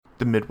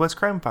The Midwest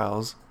Crime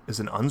Files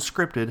is an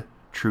unscripted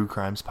true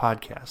crimes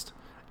podcast.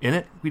 In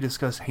it, we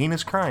discuss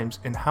heinous crimes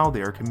and how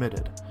they are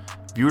committed.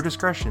 Viewer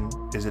discretion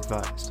is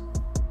advised.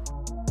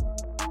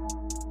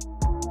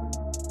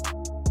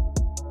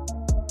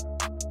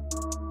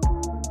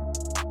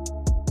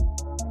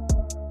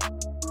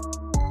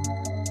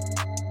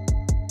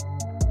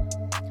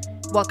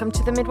 Welcome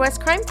to the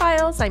Midwest Crime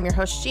Files. I'm your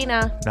host,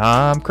 Gina.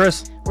 I'm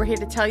Chris. We're here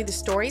to tell you the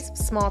stories of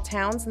small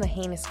towns and the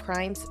heinous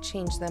crimes that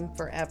changed them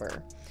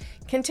forever.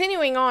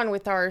 Continuing on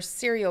with our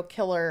serial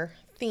killer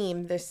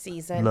theme this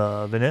season.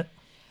 Loving it.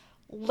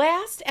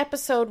 Last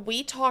episode,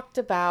 we talked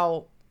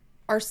about,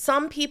 are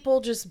some people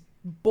just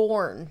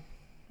born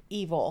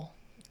evil?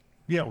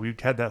 Yeah, we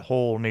had that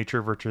whole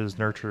nature versus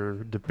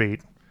nurture debate.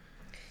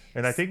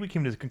 And I think we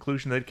came to the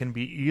conclusion that it can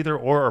be either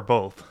or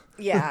both.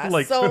 Yeah,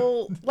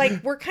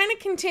 we're kind of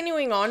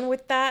continuing on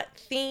with that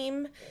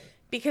theme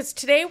because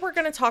today we're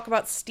going to talk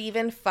about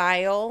Stephen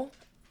Pfeil,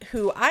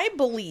 who I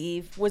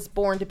believe was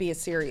born to be a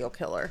serial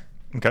killer.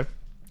 Okay.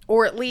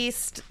 Or at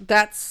least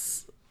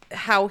that's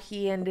how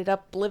he ended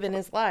up living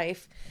his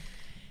life.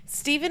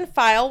 Stephen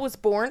Pfeil was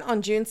born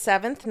on June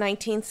 7th,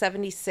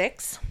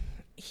 1976.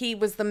 He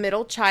was the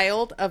middle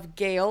child of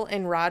Gail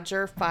and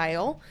Roger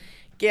Pfeil.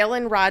 Gail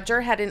and Roger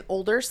had an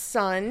older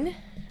son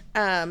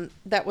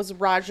that was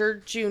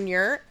Roger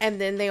Jr. And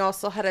then they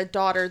also had a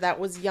daughter that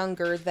was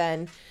younger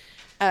than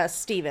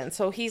Stephen.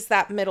 So he's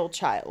that middle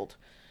child.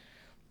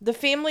 The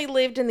family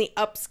lived in the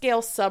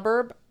upscale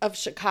suburb of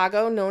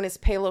Chicago known as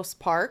Palos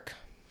Park.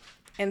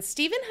 And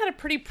Stephen had a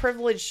pretty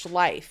privileged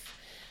life.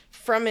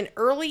 From an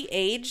early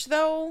age,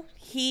 though,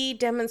 he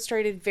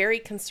demonstrated very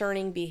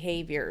concerning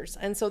behaviors.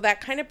 And so that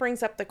kind of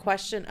brings up the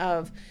question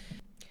of...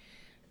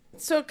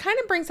 should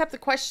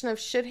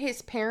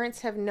his parents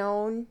have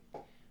known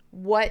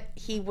what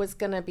he was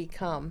going to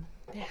become?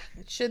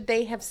 Should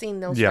they have seen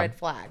those red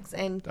flags?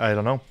 And I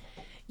don't know.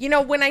 You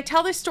know, when I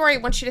tell this story, I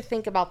want you to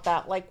think about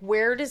that. Like,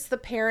 where does the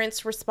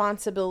parents'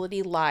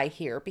 responsibility lie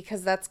here?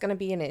 Because that's going to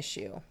be an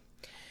issue.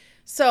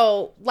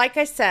 So, like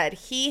I said,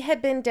 he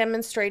had been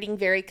demonstrating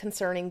very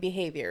concerning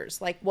behaviors.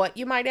 Like what,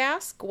 you might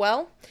ask?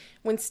 Well,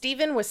 when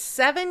Stephen was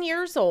 7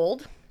 years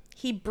old,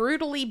 he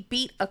brutally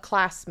beat a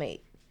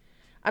classmate.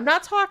 I'm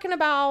not talking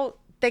about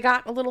they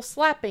got a little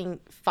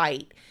slapping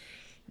fight.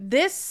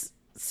 This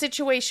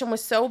situation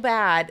was so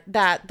bad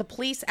that the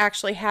police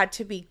actually had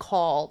to be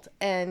called,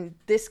 and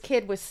this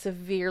kid was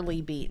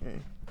severely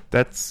beaten.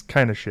 That's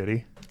kind of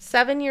shitty.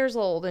 7 years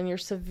old, and you're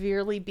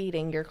severely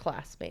beating your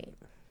classmate.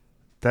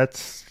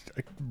 That's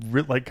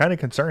kind of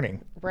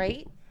concerning.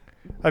 Right?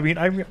 I mean,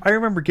 I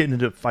remember getting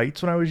into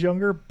fights when I was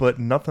younger, but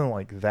nothing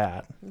like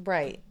that.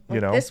 Right. You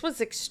know? This was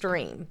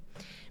extreme.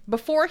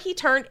 Before he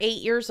turned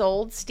 8 years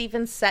old,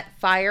 Stephen set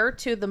fire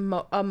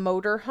to a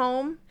motor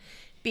home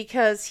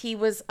because he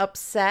was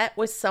upset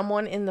with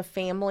someone in the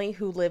family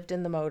who lived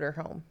in the motor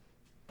home.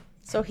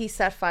 So he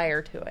set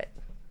fire to it.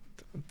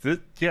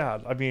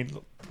 I mean,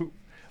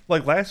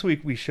 like last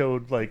week we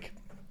showed like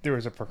there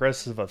was a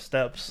progressive of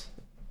steps,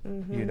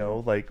 you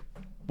know, like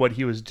what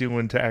he was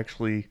doing to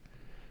actually,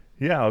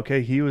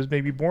 he was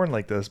maybe born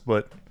like this,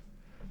 but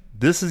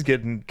this is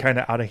getting kind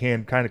of out of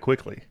hand kind of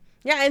quickly.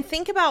 Yeah, and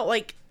think about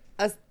like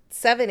a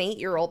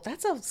 7-8-year-old.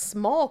 That's a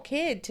small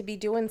kid to be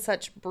doing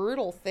such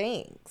brutal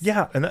things.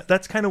 Yeah, and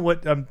that's kind of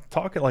what I'm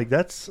talking. Like,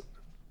 that's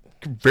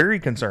very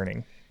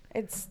concerning.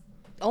 It's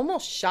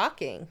almost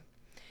shocking.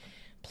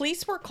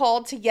 Police were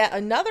called to yet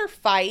another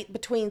fight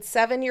between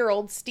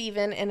 7-year-old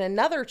Stephen and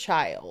another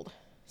child.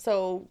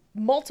 So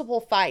multiple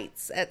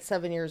fights at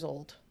 7 years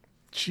old.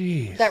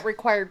 Jeez. That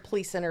required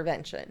police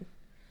intervention.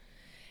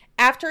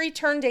 After he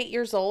turned 8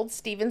 years old,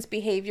 Stephen's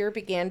behavior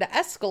began to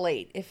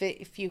escalate,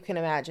 if you can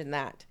imagine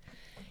that.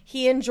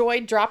 He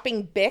enjoyed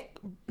dropping bricks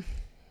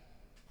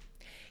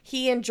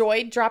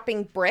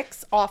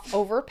off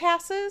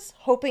overpasses,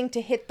 hoping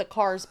to hit the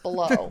cars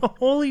below.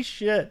 Holy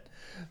shit.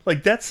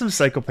 Like, that's some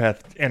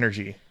psychopath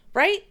energy.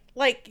 Right?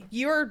 Like,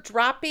 you're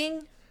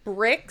dropping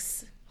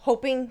bricks,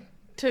 hoping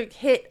to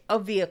hit a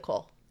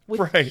vehicle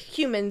with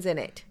humans in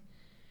it.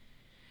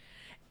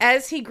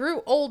 As he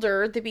grew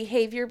older, the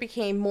behavior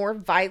became more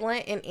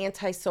violent and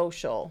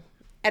antisocial.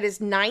 At his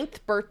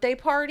 9th birthday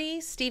party,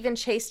 Stephen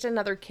chased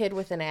another kid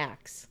with an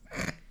axe.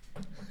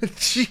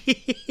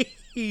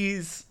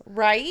 Jeez.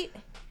 Right?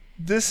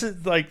 This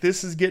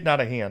is getting out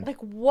of hand.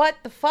 Like, what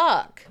the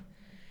fuck?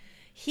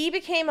 He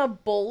became a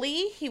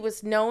bully. He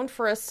was known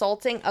for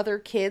assaulting other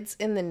kids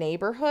in the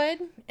neighborhood.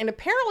 And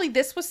apparently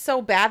this was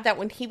so bad that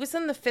when he was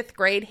in the 5th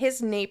grade,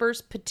 his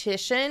neighbors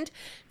petitioned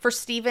for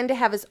Stephen to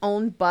have his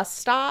own bus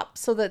stop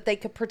so that they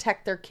could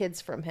protect their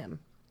kids from him.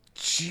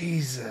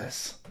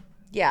 Jesus.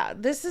 Yeah,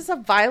 this is a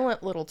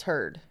violent little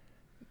turd.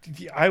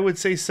 I would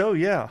say so,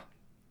 yeah.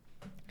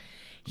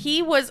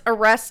 He was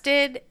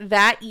arrested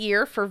that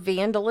year for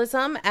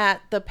vandalism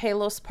at the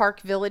Palos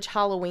Park Village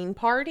Halloween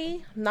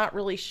party. I'm not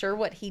really sure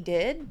what he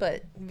did,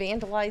 but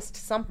vandalized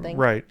something.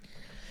 Right.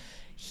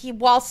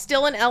 While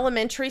still in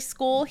elementary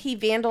school, he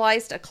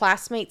vandalized a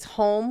classmate's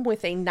home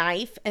with a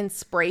knife and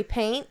spray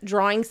paint,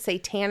 drawing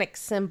satanic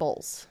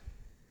symbols.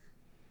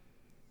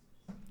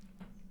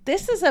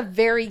 this is a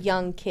very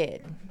young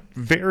kid.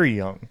 Very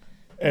young.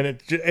 And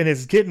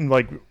it's getting,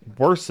 like,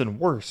 worse and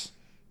worse.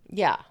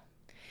 Yeah.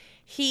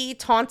 He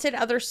taunted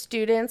other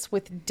students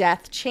with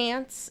death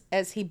chants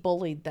as he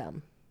bullied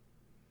them.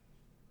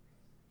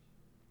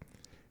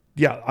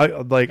 Yeah,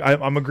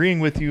 I'm agreeing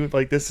with you.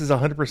 Like, this is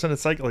 100% a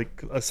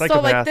psychopath. So,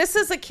 like, this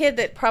is a kid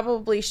that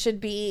probably should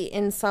be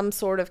in some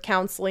sort of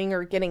counseling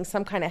or getting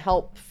some kind of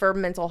help for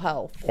mental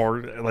health.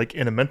 Or, like,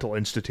 in a mental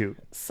institute.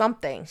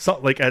 Something.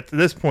 Like, at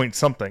this point,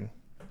 something.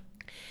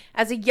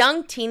 As a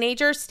young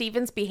teenager,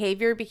 Stephen's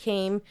behavior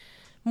became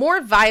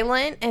more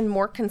violent and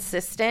more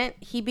consistent.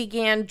 He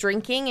began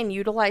drinking and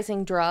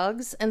utilizing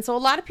drugs. And so a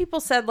lot of people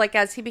said, like,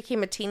 as he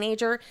became a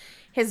teenager,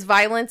 his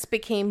violence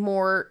became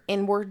more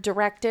inward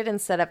directed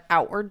instead of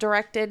outward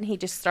directed. He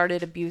just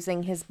started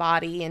abusing his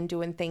body and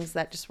doing things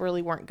that just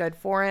really weren't good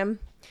for him.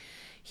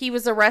 He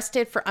was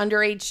arrested for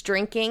underage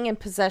drinking and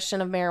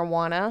possession of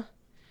marijuana.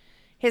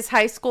 His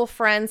high school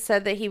friends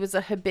said that he was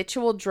a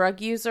habitual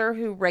drug user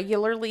who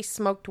regularly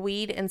smoked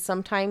weed and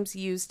sometimes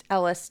used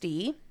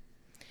LSD.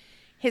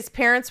 His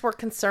parents were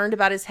concerned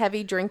about his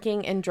heavy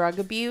drinking and drug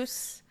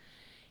abuse.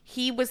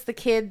 He was the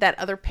kid that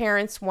other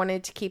parents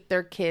wanted to keep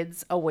their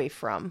kids away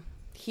from.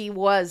 He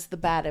was the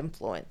bad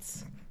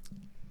influence.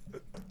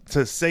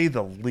 To say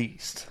the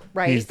least.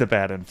 Right. He's the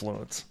bad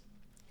influence.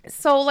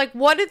 So, like,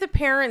 what are the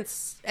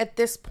parents at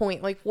this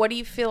point? Like, what do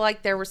you feel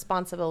like their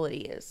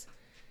responsibility is?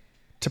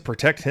 To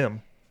protect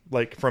him,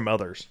 like, from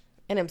others.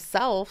 And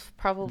himself,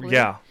 probably.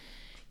 Yeah.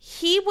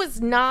 He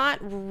was not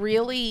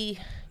really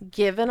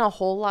given a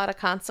whole lot of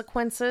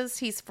consequences.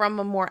 He's from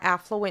a more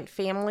affluent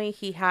family.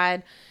 He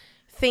had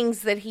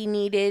things that he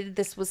needed.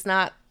 This was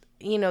not,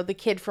 the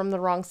kid from the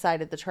wrong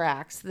side of the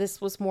tracks.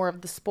 This was more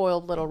of the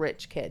spoiled little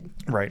rich kid.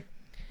 Right.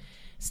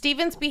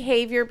 Stephen's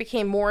behavior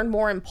became more and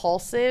more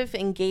impulsive,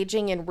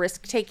 engaging in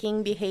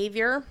risk-taking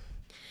behavior.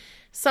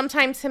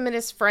 Sometimes him and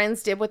his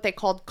friends did what they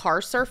called car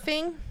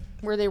surfing,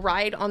 where they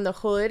ride on the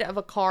hood of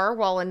a car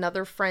while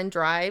another friend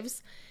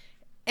drives.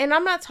 And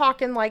I'm not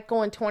talking like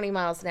going 20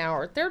 miles an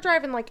hour. They're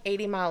driving like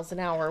 80 miles an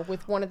hour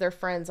with one of their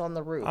friends on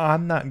the roof.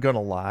 I'm not going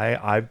to lie.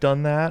 I've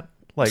done that.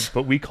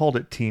 But we called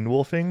it teen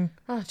wolfing.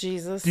 Oh,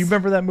 Jesus. Do you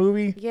remember that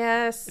movie?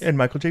 Yes. And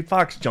Michael J.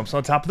 Fox jumps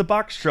on top of the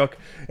box truck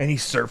and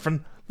he's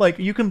surfing. Like,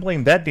 you can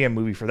blame that damn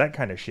movie for that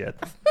kind of shit.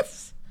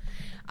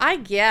 I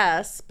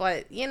guess,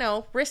 but,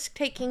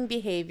 risk-taking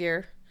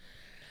behavior.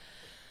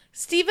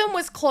 Stephen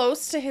was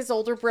close to his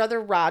older brother,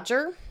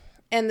 Roger.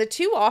 And the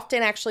two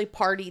often actually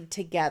partied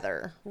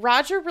together.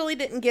 Roger really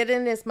didn't get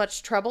in as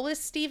much trouble as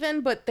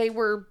Stephen, but they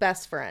were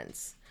best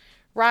friends.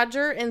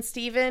 Roger and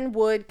Stephen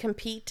would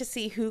compete to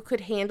see who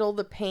could handle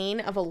the pain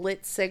of a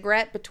lit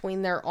cigarette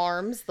between their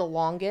arms the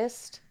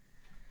longest.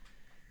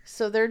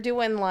 So they're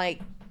doing,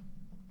 like,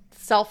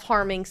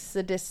 self-harming,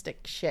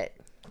 sadistic shit.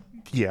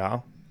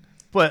 Yeah.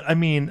 But, I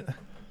mean,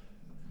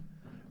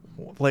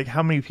 like,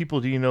 how many people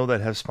do you know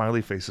that have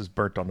smiley faces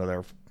burnt onto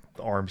their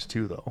arms,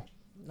 too, though?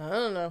 I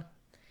don't know.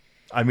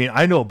 I mean,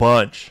 I know a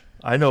bunch.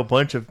 I know a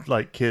bunch of,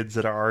 like, kids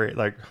that are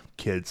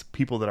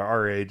people that are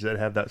our age that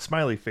have that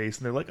smiley face,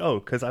 and they're like, oh,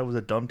 because I was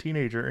a dumb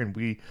teenager, and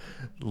we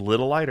lit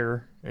a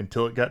lighter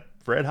until it got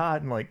red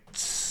hot, and like,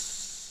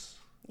 tss.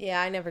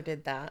 Yeah, I never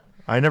did that.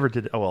 I never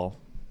did. Oh, well.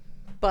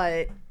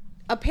 But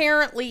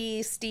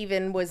apparently,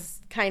 Stephen was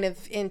kind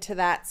of into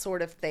that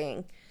sort of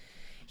thing.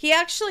 He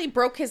actually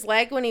broke his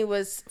leg when he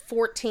was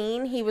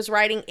 14. He was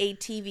riding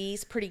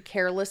ATVs pretty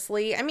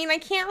carelessly. I mean, I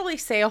can't really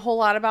say a whole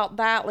lot about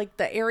that. Like,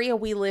 the area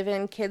we live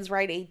in, kids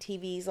ride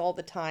ATVs all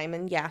the time.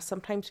 And yeah,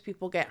 sometimes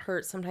people get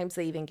hurt. Sometimes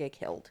they even get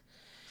killed.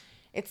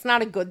 It's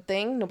not a good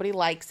thing. Nobody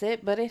likes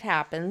it, but it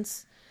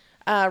happens.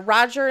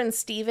 Roger and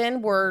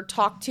Stephen were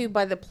talked to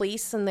by the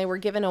police, and they were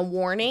given a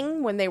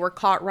warning when they were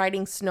caught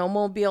riding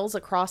snowmobiles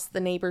across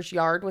the neighbor's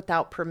yard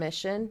without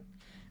permission.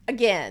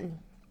 Again,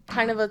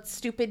 kind of a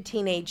stupid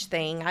teenage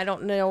thing. I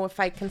don't know if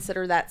I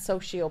consider that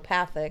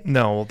sociopathic.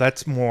 No,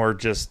 that's more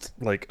just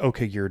like,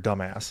 okay, you're a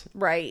dumbass.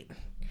 Right.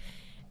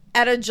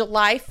 At a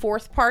July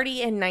 4th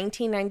party in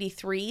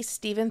 1993,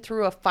 Stephen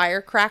threw a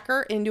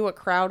firecracker into a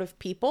crowd of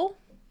people.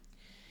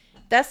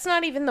 That's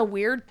not even the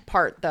weird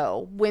part,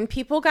 though. When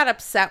people got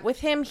upset with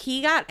him,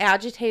 he got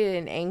agitated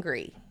and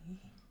angry.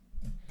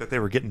 That they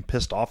were getting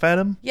pissed off at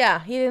him?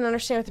 Yeah, he didn't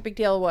understand what the big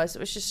deal was. It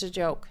was just a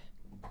joke.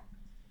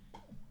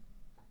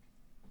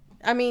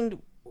 I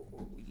mean,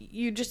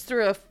 you just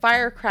threw a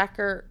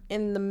firecracker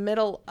in the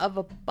middle of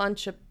a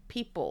bunch of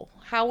people.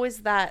 How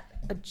is that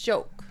a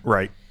joke?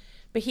 Right.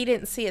 But he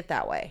didn't see it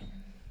that way.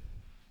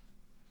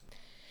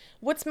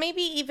 What's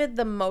maybe even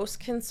the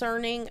most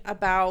concerning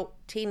about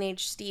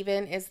teenage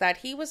Stephen is that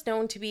he was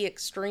known to be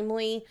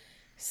extremely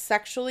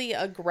sexually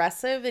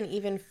aggressive and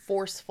even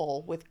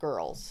forceful with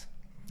girls.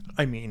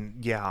 I mean,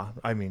 yeah.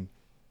 I mean,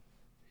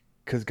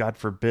 because God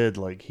forbid,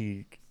 like,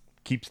 he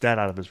keeps that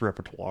out of his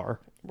repertoire.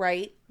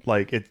 Right.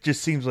 Like, it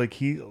just seems like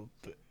he,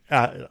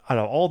 out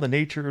of all the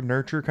nature,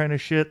 nurture kind of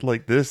shit,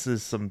 like, this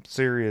is some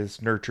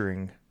serious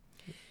nurturing.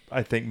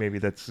 I think maybe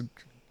that's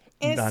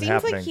and not it seems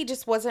happening. like he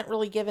just wasn't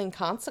really given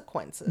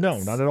consequences. No,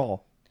 not at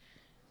all.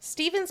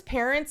 Stephen's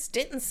parents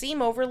didn't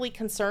seem overly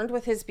concerned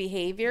with his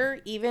behavior,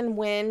 even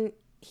when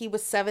he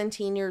was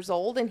 17 years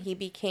old and he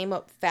became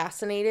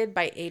fascinated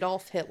by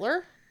Adolf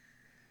Hitler.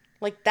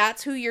 Like,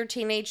 that's who your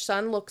teenage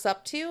son looks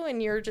up to,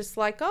 and you're just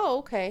like, oh,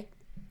 okay.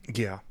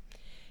 Yeah.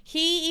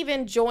 He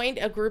even joined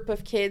a group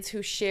of kids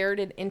who shared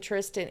an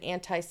interest in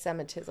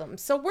anti-Semitism.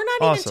 So we're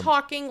not even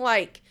talking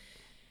like...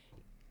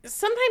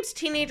 Sometimes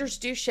teenagers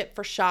do shit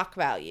for shock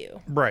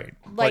value. Right.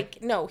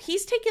 Like, no,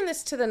 he's taking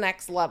this to the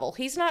next level.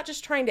 He's not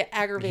just trying to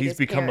aggravate his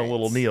become parents. a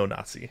little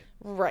neo-Nazi.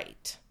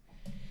 Right.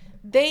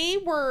 They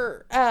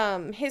were,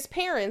 his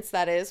parents,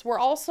 that is, were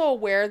also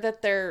aware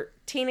that their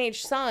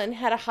teenage son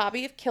had a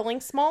hobby of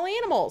killing small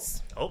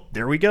animals. Oh,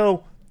 there we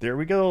go. There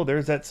we go.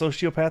 There's that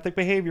sociopathic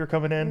behavior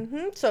coming in.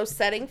 Mm-hmm. So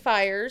setting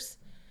fires,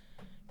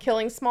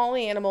 killing small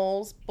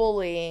animals,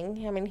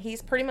 bullying. I mean,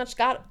 he's pretty much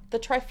got the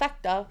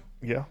trifecta.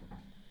 Yeah.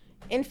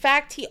 In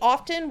fact, he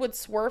often would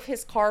swerve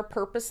his car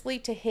purposely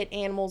to hit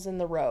animals in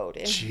the road.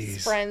 And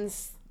his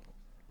friends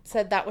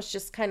said that was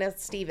just kind of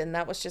Stephen.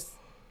 That was just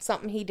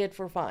something he did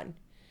for fun.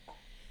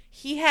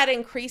 He had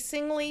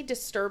increasingly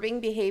disturbing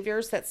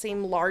behaviors that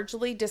seemed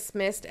largely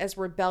dismissed as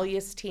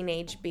rebellious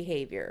teenage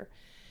behavior.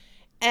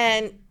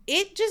 And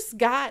it just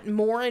got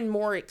more and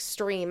more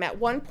extreme. At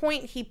one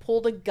point, he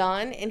pulled a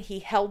gun and he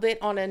held it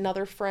on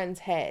another friend's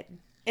head.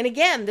 And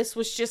again, this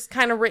was just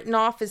kind of written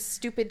off as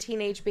stupid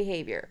teenage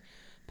behavior.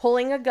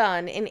 Pulling a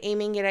gun and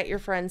aiming it at your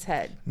friend's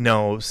head.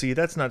 No, see,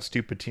 that's not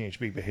stupid teenage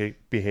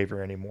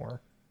behavior anymore.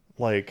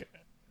 Like,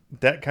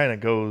 that kind of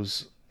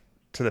goes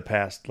to the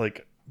past,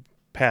 like,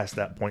 past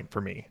that point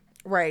for me.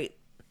 Right.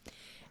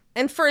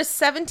 And for his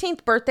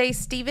 17th birthday,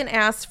 Stephen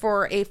asked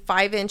for a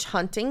 5-inch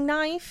hunting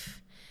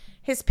knife.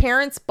 His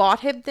parents bought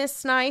him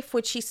this knife,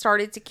 which he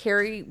started to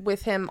carry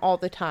with him all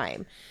the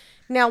time.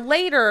 Now,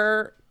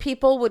 later,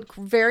 people would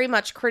very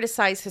much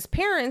criticize his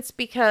parents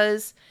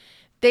because...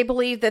 they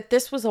believed that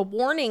this was a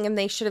warning and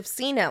they should have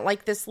seen it.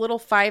 Like, this little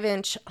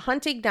 5-inch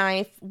hunting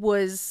knife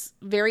was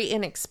very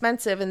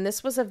inexpensive, and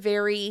this was a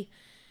very...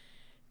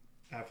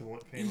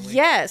 affluent family?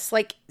 Yes.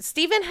 Like,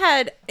 Stephen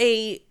had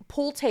a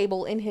pool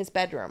table in his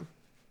bedroom.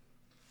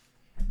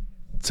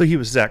 So he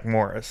was Zach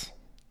Morris.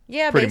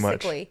 Yeah, pretty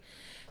basically.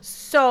 Much.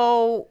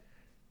 So,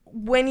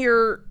 when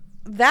you're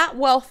that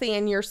wealthy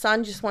and your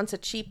son just wants a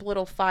cheap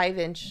little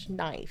 5-inch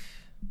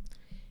knife,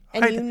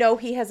 and you know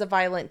he has a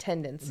violent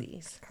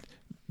tendencies...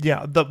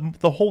 Yeah,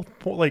 the whole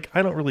point, like,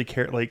 I don't really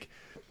care. Like,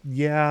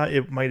 yeah,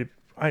 if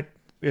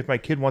my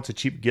kid wants a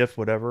cheap gift,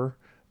 whatever.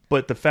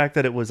 But the fact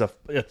that it was a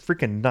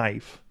freaking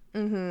knife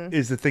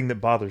is the thing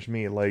that bothers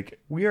me. Like,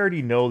 we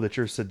already know that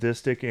you're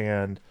sadistic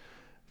and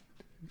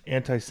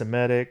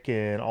anti-Semitic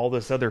and all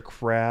this other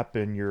crap,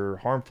 and you're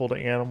harmful to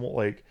animals.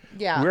 Like,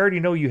 yeah, we already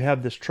know you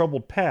have this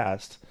troubled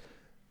past.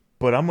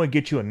 But I'm gonna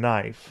get you a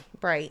knife,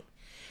 right?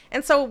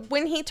 And so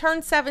when he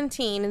turned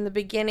 17 in the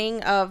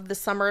beginning of the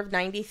summer of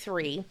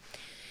 '93.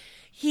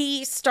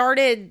 He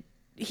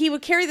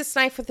would carry this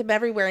knife with him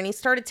everywhere, and he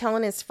started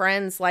telling his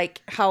friends,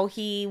 like, how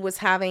he was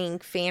having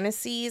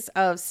fantasies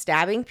of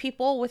stabbing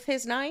people with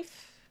his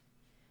knife.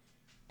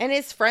 And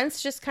his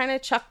friends just kind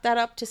of chucked that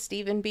up to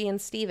Stephen being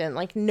Stephen.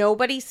 Like,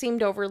 nobody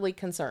seemed overly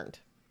concerned.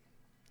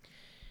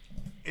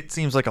 It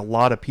seems like a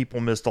lot of people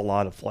missed a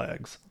lot of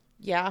flags.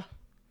 Yeah,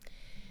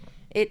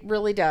 it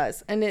really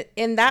does. And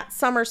in that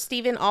summer,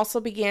 Stephen also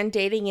began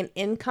dating an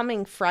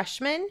incoming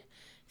freshman,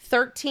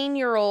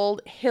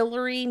 13-year-old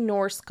Hillary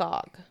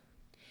Norskog.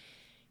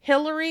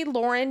 Hillary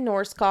Lauren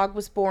Norskog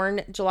was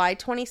born July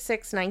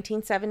 26,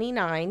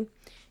 1979.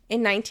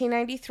 In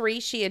 1993,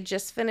 she had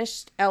just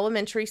finished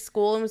elementary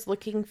school and was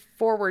looking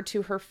forward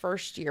to her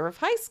first year of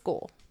high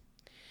school.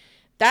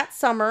 That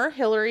summer,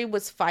 Hillary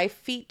was 5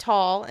 feet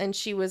tall, and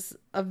she was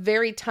a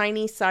very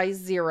tiny size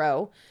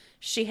 0.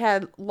 She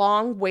had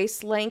long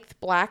waist-length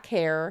black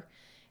hair,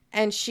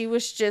 and she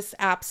was just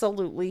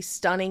absolutely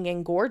stunning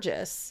and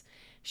gorgeous.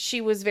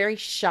 She was very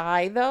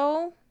shy,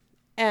 though,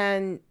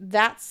 and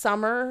that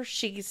summer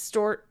she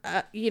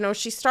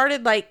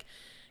started like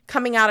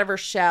coming out of her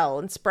shell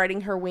and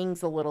spreading her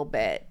wings a little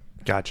bit.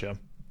 Gotcha.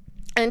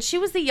 And she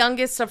was the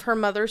youngest of her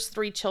mother's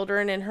 3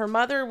 children, and her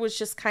mother was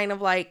just kind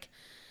of like,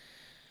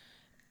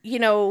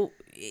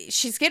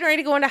 she's getting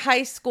ready to go into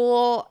high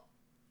school.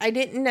 I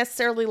didn't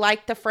necessarily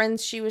like the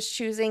friends she was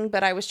choosing,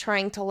 but I was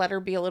trying to let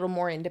her be a little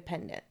more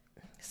independent.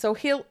 So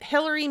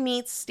Hillary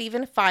meets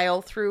Stephen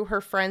Pfeil through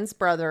her friend's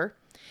brother,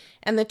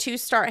 and the two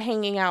start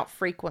hanging out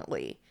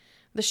frequently.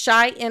 The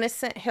shy,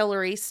 innocent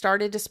Hillary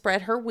started to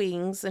spread her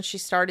wings, and she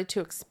started to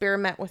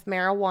experiment with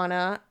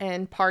marijuana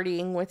and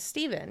partying with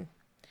Stephen.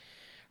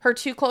 Her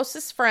 2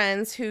 closest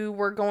friends, who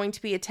were going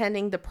to be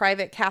attending the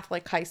private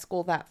Catholic high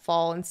school that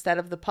fall instead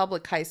of the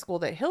public high school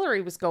that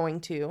Hillary was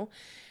going to,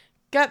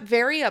 got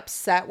very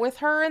upset with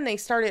her, and they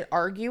started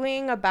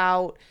arguing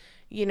about,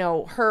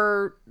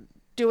 her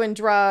doing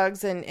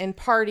drugs and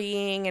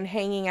partying and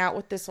hanging out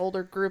with this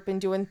older group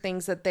and doing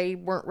things that they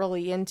weren't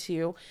really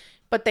into.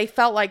 But they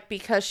felt like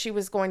because she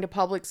was going to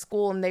public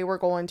school and they were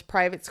going to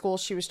private school,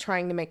 she was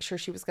trying to make sure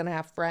she was going to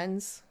have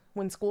friends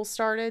when school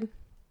started.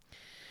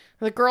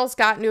 The girls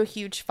got into a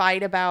huge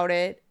fight about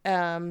it,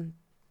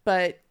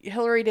 but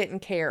Hillary didn't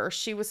care.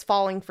 She was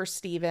falling for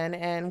Stephen,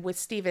 and with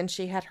Stephen,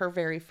 she had her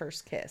very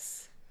first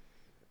kiss.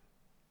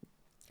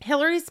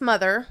 Hillary's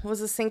mother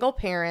was a single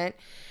parent,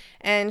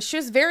 and she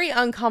was very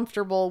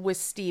uncomfortable with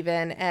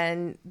Stephen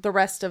and the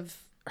rest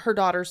of her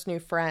daughter's new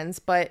friends,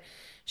 but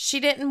she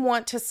didn't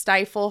want to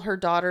stifle her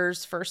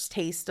daughter's first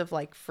taste of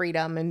like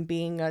freedom and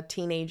being a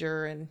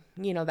teenager and,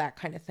 you know, that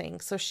kind of thing.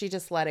 So she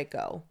just let it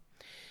go.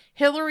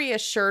 Hillary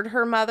assured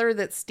her mother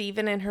that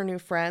Stephen and her new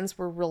friends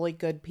were really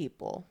good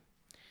people.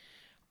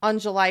 On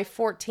July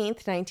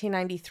 14th,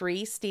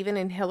 1993, Stephen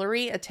and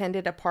Hillary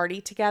attended a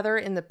party together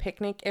in the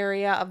picnic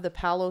area of the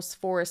Palos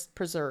Forest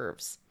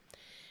Preserves.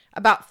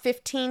 About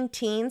 15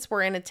 teens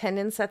were in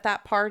attendance at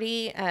that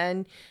party,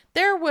 and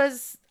there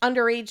was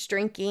underage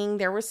drinking,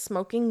 there was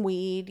smoking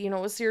weed, you know,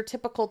 it was your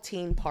typical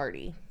teen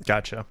party.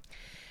 Gotcha.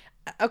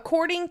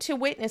 According to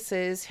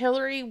witnesses,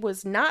 Hillary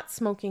was not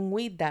smoking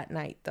weed that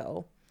night,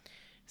 though.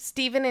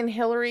 Stephen and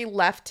Hillary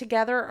left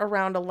together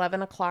around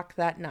 11 o'clock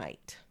that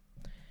night,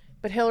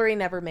 but Hillary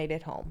never made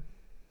it home.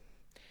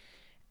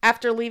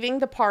 After leaving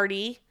the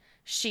party,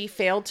 she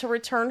failed to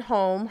return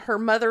home. Her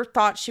mother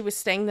thought she was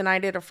staying the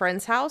night at a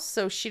friend's house,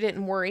 so she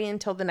didn't worry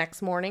until the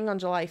next morning on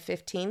July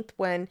 15th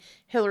when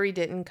Hillary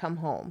didn't come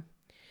home.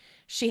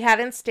 She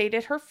hadn't stayed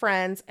at her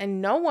friend's,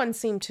 and no one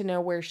seemed to know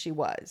where she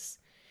was.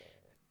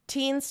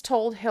 Teens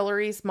told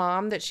Hillary's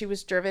mom that she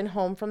was driven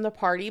home from the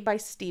party by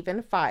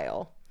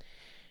Pfeil.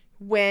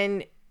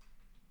 When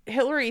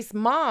Hillary's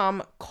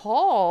mom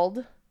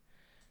called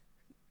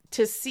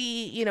to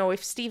see, you know,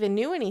 if Stephen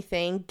knew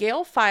anything,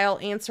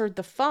 Pfeil answered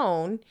the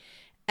phone,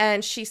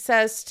 and she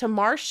says to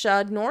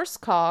Marcia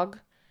Norskog,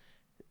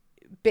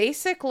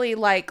 basically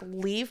like,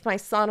 leave my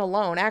son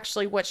alone.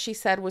 Actually, what she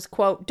said was,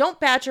 quote, "Don't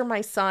badger my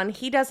son.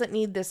 He doesn't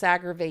need this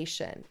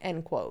aggravation,"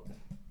 end quote.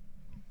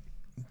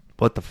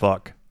 What the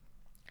fuck?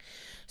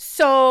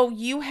 So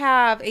you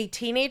have a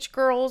teenage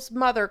girl's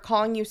mother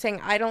calling you saying,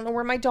 "I don't know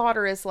where my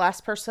daughter is.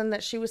 Last person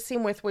that she was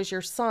seen with was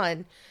your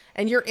son."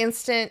 And your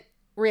instant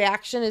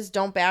reaction is,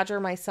 "Don't badger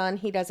my son.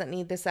 He doesn't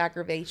need this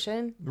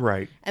aggravation."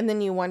 Right. And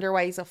then you wonder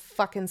why he's a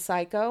fucking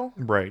psycho.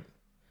 Right.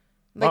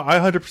 Like, I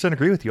 100%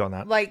 agree with you on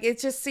that. Like, it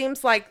just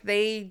seems like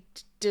they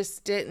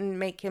just didn't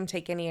make him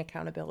take any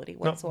accountability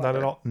whatsoever. No, not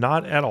at all.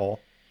 Not at all.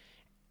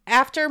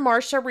 After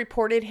Marcia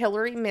reported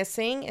Hillary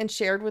missing and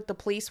shared with the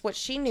police what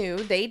she knew,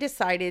 they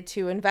decided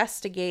to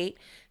investigate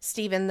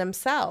Stephen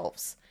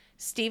themselves.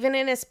 Stephen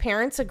and his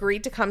parents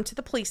agreed to come to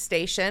the police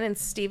station, and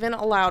Stephen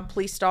allowed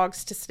police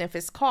dogs to sniff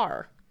his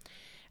car.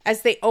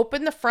 As they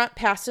opened the front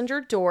passenger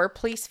door,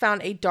 police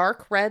found a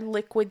dark red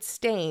liquid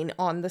stain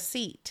on the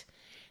seat.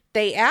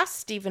 They asked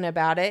Stephen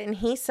about it, and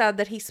he said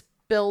that he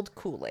spilled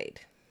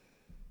Kool-Aid.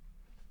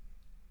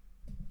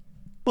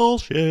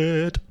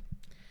 Bullshit.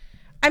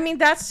 I mean,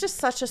 that's just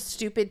such a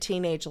stupid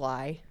teenage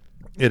lie.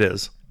 It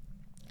is.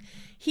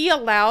 He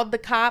allowed the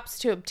cops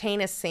to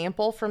obtain a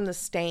sample from the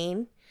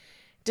stain,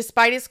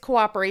 despite his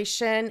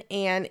cooperation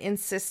and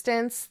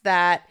insistence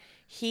that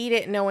he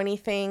didn't know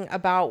anything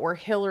about where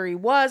Hillary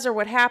was or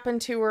what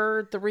happened to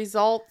her. The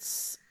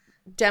results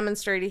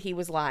demonstrated he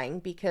was lying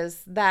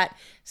because that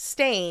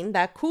stain,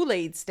 that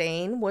Kool-Aid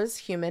stain, was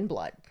human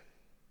blood.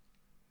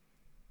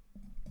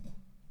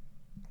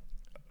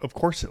 Of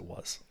course it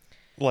was.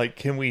 Like,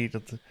 can we...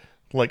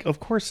 Like, of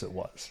course it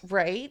was.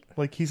 Right?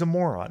 Like, he's a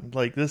moron.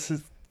 Like, this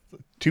is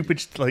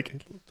stupid.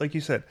 Like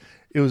you said,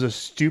 it was a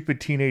stupid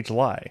teenage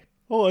lie.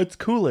 Oh, it's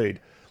Kool-Aid.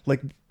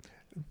 Like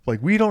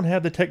we don't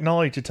have the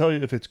technology to tell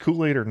you if it's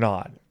Kool-Aid or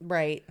not.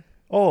 Right.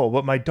 Oh,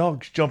 but my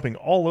dog's jumping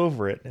all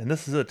over it, and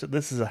this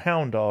is a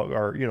hound dog,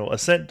 or, you know, a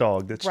scent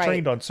dog that's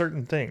trained on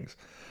certain things.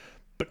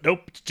 But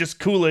nope, it's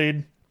just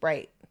Kool-Aid.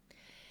 Right.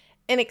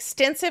 An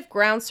extensive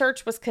ground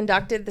search was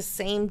conducted the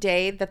same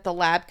day that the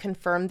lab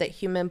confirmed that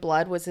human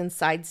blood was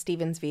inside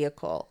Stephen's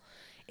vehicle.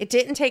 It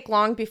didn't take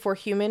long before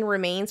human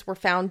remains were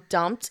found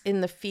dumped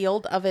in the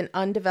field of an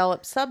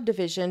undeveloped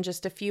subdivision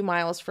just a few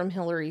miles from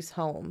Hillary's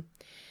home.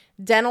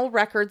 Dental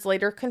records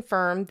later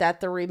confirmed that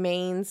the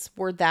remains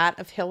were that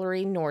of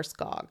Hillary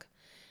Norskog.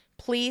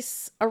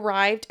 Police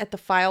arrived at the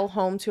Pfeil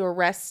home to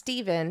arrest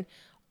Stephen,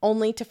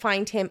 only to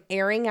find him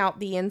airing out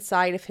the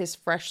inside of his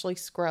freshly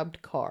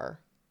scrubbed car.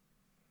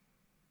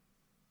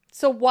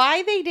 So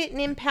why they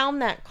didn't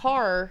impound that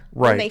car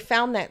when they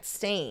found that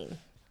stain?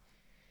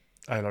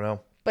 I don't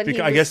know. But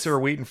I guess they were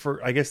waiting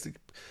for...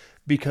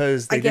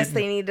 because they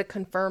they needed to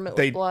confirm it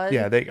was blood.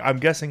 Yeah, I'm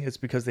guessing it's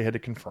because they had to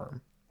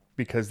confirm,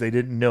 because they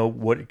didn't know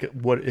what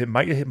it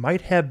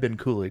might have been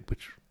Kool-Aid,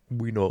 which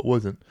we know it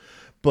wasn't.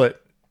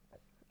 But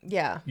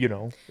yeah, you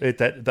know,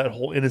 that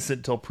whole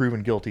innocent till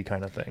proven guilty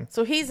kind of thing.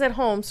 So he's at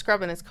home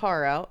scrubbing his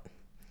car out.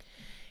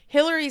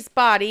 Hillary's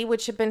body,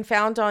 which had been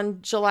found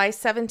on July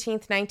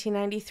 17th,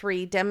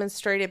 1993,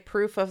 demonstrated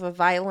proof of a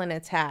violent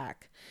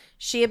attack.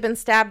 She had been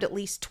stabbed at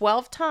least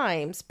 12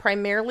 times,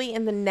 primarily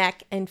in the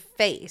neck and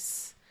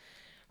face.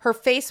 Her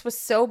face was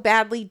so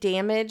badly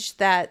damaged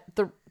that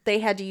they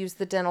had to use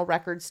the dental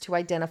records to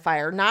identify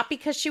her. Not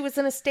because she was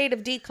in a state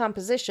of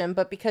decomposition,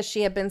 but because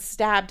she had been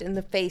stabbed in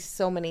the face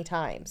so many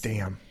times.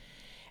 Damn.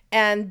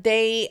 And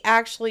they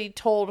actually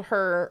told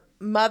her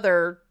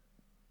mother,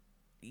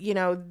 you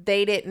know,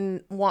 they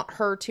didn't want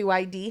her to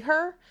ID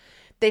her.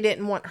 They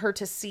didn't want her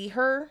to see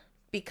her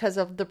because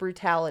of the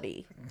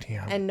brutality.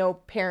 Damn. And no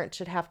parent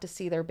should have to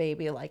see their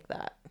baby like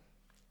that.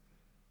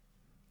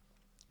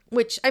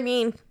 Which, I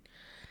mean,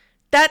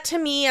 that to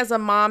me as a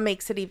mom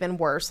makes it even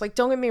worse. Like,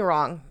 don't get me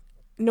wrong.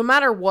 No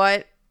matter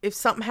what, if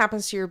something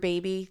happens to your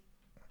baby,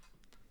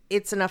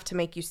 it's enough to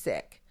make you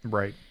sick.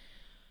 Right.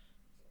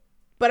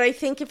 But I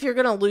think if you're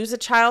going to lose a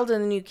child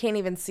and then you can't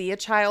even see a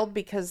child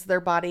because their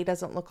body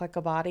doesn't look like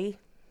a body.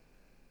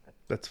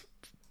 That's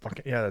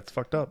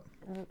fucked up.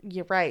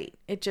 You're right.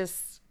 It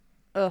just,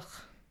 ugh.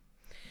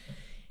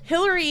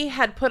 Hillary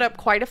had put up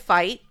quite a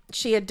fight.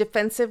 She had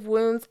defensive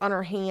wounds on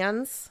her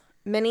hands.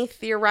 Many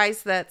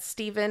theorized that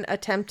Stephen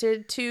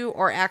attempted to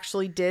or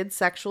actually did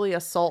sexually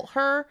assault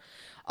her,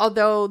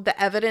 although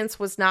the evidence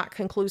was not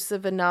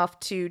conclusive enough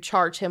to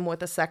charge him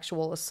with a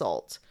sexual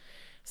assault.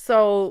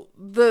 So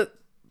the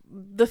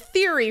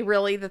theory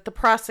really that the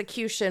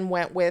prosecution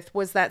went with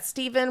was that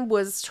Stephen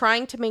was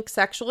trying to make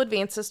sexual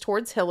advances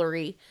towards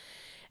Hillary,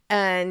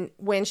 and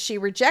when she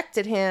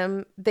rejected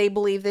him, they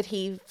believed that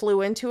he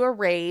flew into a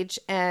rage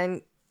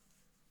and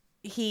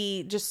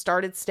he just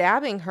started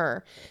stabbing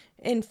her.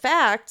 In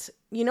fact,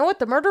 you know what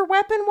the murder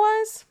weapon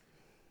was?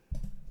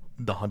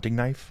 The hunting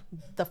knife?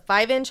 The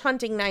 5-inch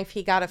hunting knife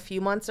he got a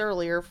few months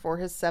earlier for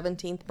his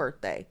 17th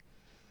birthday.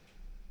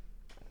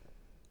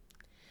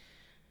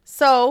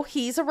 So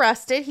he's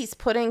arrested. He's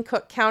put in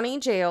Cook County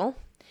Jail,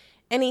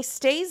 and he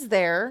stays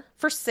there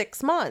for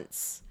 6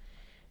 months.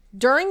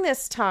 During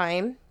this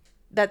time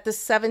that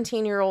this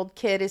 17-year-old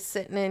kid is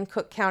sitting in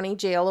Cook County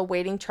Jail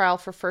awaiting trial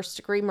for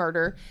first-degree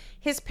murder,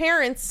 his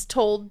parents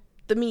told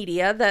the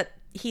media that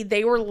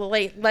they were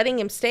letting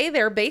him stay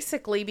there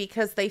basically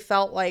because they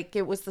felt like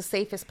it was the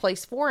safest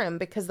place for him,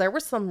 because there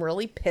were some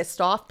really pissed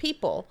off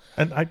people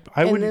in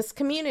this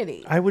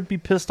community. I would be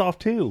pissed off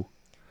too.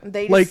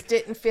 They just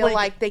didn't feel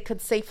like they could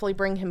safely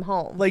bring him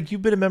home. Like,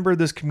 you've been a member of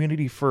this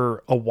community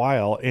for a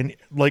while, and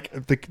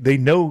they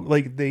know,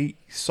 they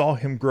saw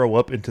him grow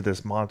up into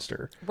this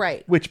monster.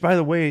 Right. Which, by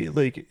the way,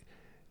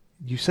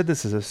 you said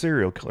this is a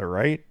serial killer,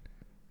 right?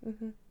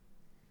 Mm-hmm.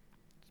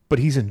 But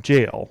he's in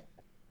jail.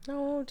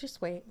 Oh,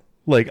 just wait.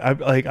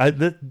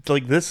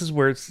 This is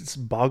where it's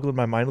boggling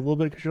my mind a little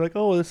bit, because you're like,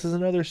 oh, this is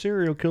another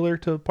serial killer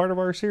to part of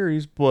our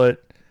series,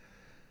 but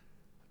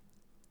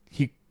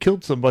he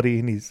killed somebody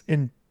and he's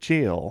in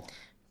jail.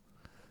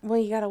 Well,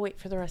 you gotta wait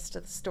for the rest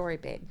of the story,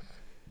 babe.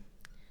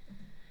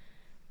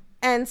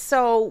 And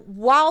so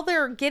while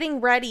they're getting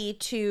ready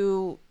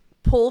to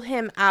pull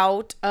him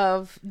out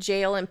of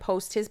jail and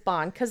post his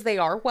bond, because they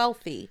are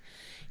wealthy,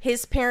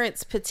 his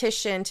parents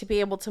petitioned to be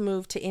able to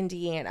move to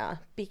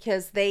Indiana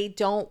because they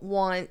don't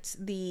want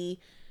the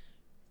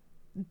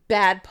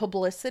bad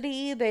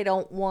publicity. They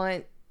don't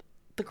want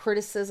the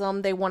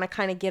criticism. They want to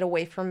kind of get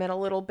away from it a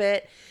little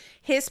bit.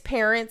 His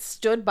parents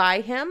stood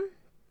by him.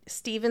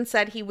 Stephen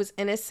said he was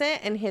innocent,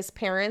 and his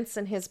parents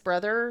and his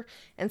brother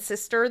and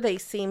sister, they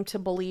seemed to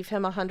believe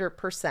him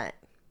 100%.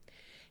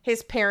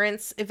 His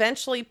parents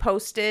eventually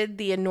posted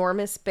the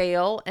enormous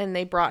bail, and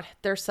they brought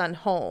their son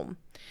home.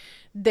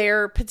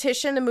 Their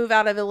petition to move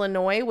out of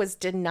Illinois was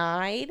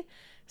denied,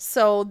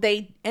 so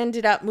they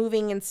ended up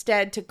moving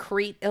instead to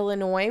Crete,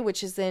 Illinois,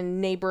 which is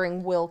in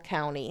neighboring Will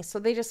County. So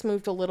they just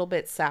moved a little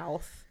bit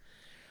south.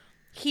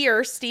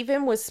 Here,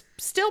 Stephen was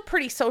still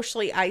pretty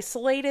socially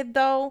isolated,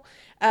 though.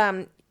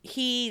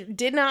 He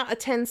did not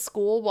attend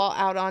school while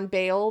out on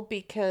bail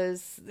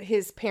because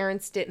his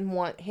parents didn't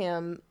want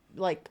him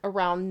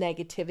around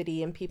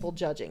negativity and people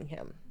judging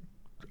him.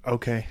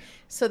 Okay.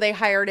 So they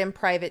hired him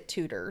private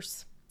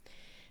tutors.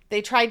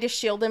 They tried to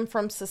shield him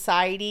from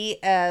society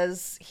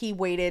as he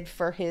waited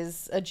for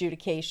his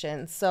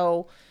adjudication.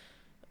 So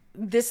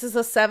this is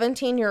a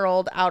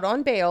 17-year-old out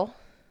on bail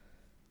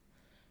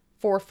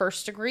for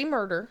first-degree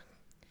murder,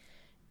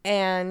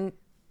 and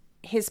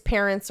his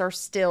parents are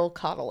still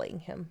coddling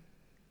him.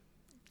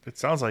 It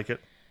sounds like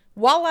it.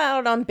 While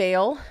out on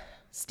bail,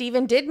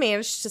 Stephen did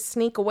manage to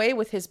sneak away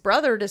with his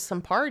brother to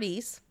some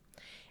parties.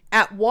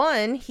 At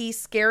one, he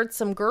scared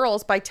some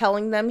girls by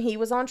telling them he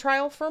was on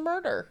trial for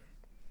murder.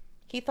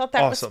 He thought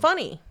that was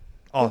funny.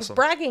 Awesome. He was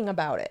bragging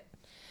about it.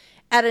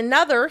 At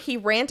another, he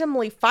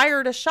randomly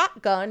fired a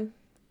shotgun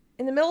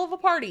in the middle of a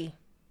party.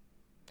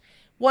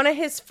 One of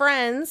his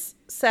friends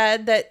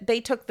said that they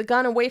took the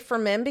gun away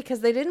from him because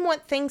they didn't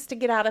want things to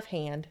get out of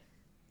hand.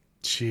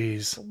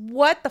 Jeez.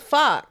 What the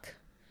fuck?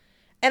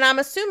 And I'm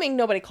assuming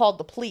nobody called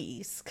the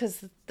police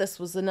because this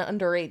was an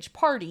underage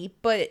party,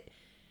 but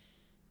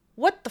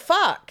what the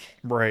fuck?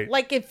 Right.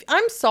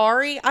 I'm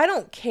sorry, I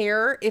don't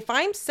care. If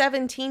I'm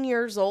 17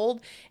 years old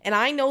and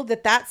I know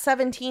that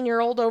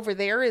 17-year-old over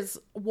there is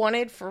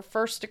wanted for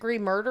first-degree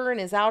murder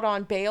and is out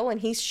on bail and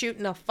he's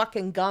shooting a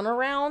fucking gun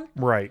around.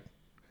 Right.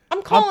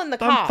 I'm calling the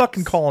cops. I'm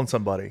fucking calling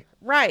somebody.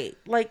 Right.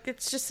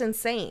 It's just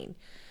insane.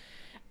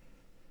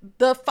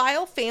 The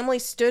Pfeil family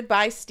stood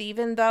by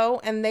Stephen,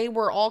 though, and they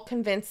were all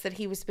convinced that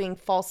he was being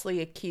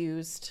falsely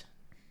accused.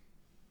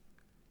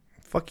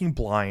 Fucking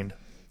blind.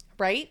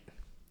 Right?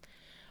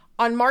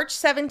 On March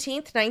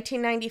 17th,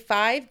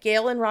 1995,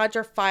 Gail and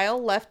Roger Pfeil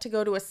left to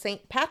go to a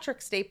St.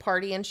 Patrick's Day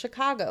party in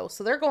Chicago.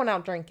 So they're going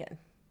out drinking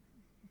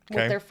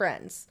with their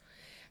friends.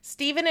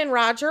 Stephen and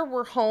Roger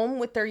were home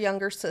with their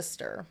younger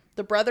sister.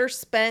 The brothers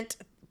spent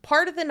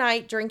part of the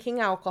night drinking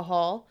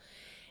alcohol,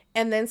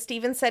 and then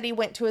Stephen said he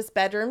went to his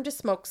bedroom to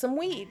smoke some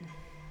weed.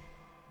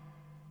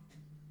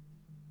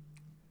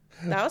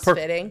 That was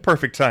fitting.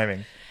 Perfect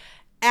timing.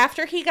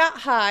 After he got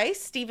high,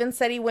 Stephen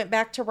said he went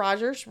back to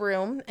Roger's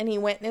room and he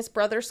went in his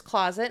brother's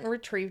closet and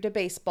retrieved a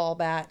baseball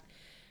bat.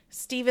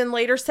 Stephen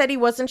later said he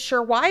wasn't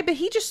sure why, but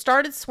he just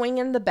started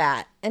swinging the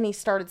bat, and he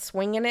started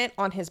swinging it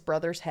on his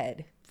brother's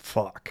head.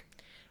 Fuck.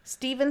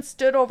 Stephen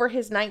stood over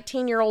his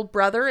 19-year-old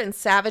brother and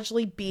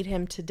savagely beat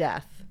him to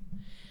death.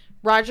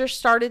 Roger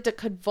started to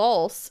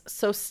convulse,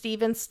 so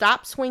Stephen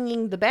stopped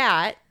swinging the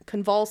bat,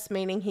 convulse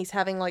meaning he's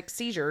having like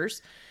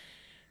seizures,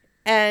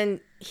 and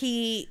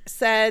he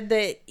said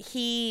that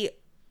he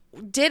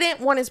didn't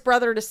want his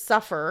brother to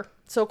suffer.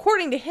 So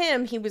according to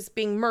him, he was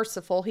being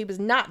merciful. He was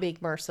not being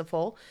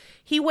merciful.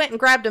 He went and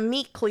grabbed a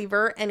meat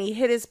cleaver and he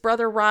hit his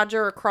brother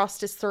Roger across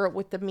his throat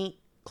with the meat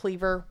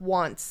cleaver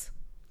once,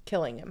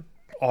 killing him.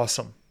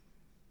 Awesome.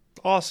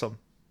 Awesome.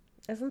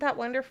 Isn't that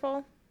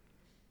wonderful?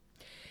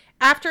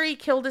 After he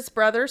killed his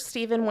brother,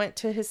 Stephen went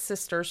to his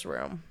sister's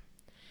room.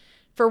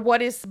 For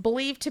what is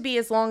believed to be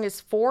as long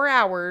as 4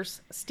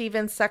 hours,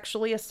 Stephen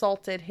sexually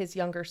assaulted his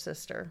younger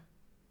sister.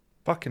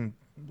 Fucking,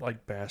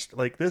 like, bastard.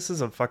 Like, this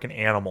is a fucking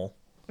animal.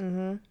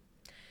 Mm-hmm.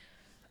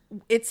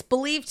 It's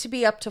believed to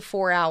be up to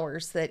 4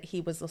 hours that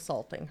he was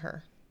assaulting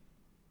her.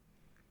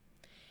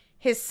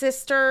 His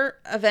sister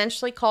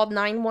eventually called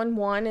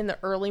 911 in the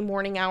early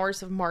morning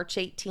hours of March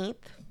 18th.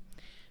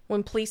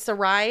 When police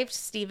arrived,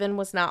 Stephen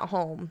was not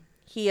home.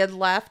 He had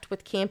left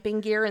with camping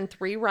gear and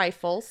 3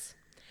 rifles.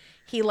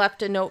 He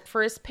left a note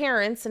for his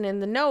parents, and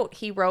in the note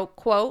he wrote,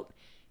 quote,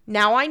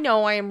 "Now I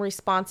know I am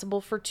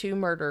responsible for 2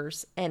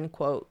 murders," end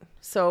quote.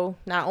 So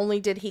not only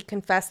did he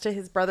confess to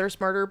his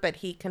brother's murder, but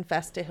he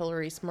confessed to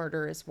Hillary's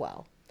murder as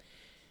well.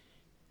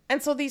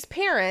 And so these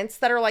parents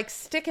that are like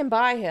sticking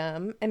by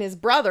him, and his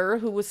brother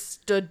who was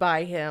stood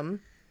by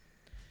him,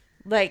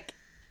 like,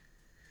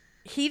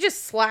 he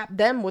just slapped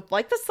them with,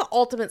 like, that's the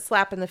ultimate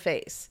slap in the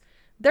face.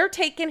 They're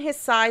taking his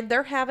side,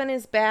 they're having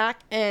his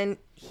back, and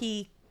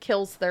he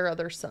kills their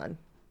other son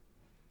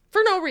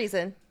for no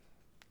reason,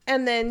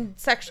 and then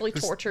sexually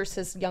tortures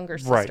his younger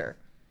sister. Right.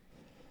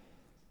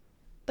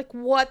 Like,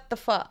 what the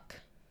fuck?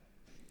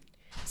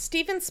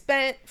 Stephen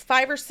spent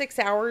 5 or 6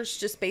 hours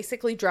just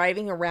basically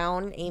driving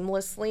around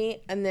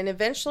aimlessly, and then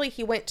eventually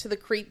he went to the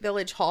Crete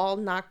Village Hall,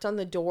 knocked on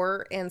the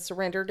door, and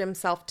surrendered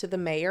himself to the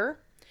mayor.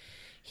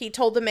 He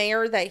told the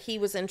mayor that he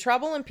was in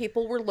trouble and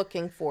people were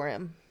looking for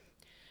him.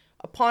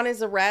 Upon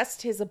his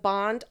arrest, his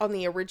bond on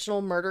the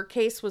original murder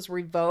case was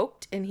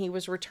revoked, and he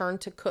was returned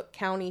to Cook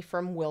County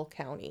from Will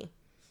County.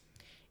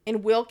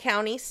 In Will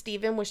County,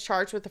 Stephen was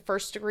charged with the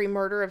first-degree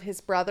murder of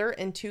his brother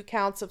and 2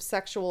 counts of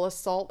sexual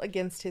assault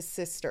against his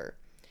sister.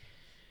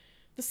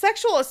 The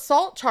sexual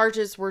assault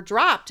charges were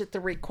dropped at the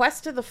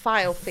request of the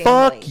Pfeil family.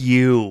 Fuck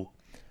you.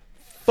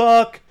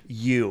 Fuck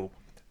you.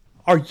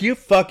 Are you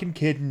fucking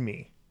kidding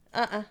me?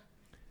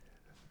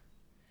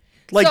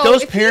 Like, so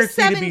those if parents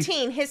he's 17, need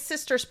to be... his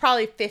sister's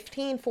probably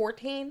 15,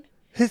 14.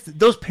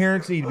 Those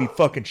parents need to be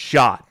fucking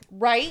shot.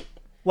 Right?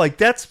 Like,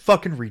 that's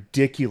fucking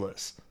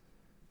ridiculous.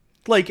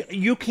 Like,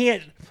 you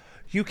can't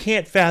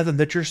fathom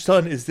that your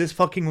son is this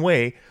fucking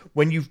way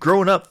when you've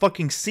grown up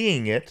fucking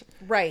seeing it.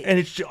 Right. And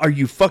it's, are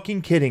you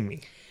fucking kidding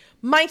me?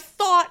 My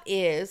thought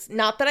is,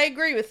 not that I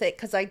agree with it,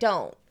 because I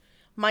don't.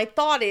 My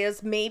thought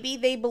is maybe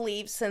they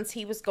believe since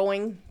he was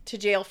going to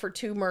jail for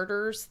 2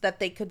 murders that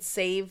they could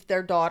save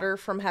their daughter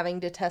from having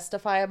to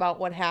testify about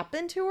what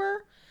happened to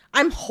her.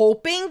 I'm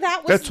hoping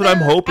that was That's what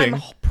I'm hoping.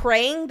 I'm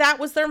praying that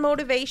was their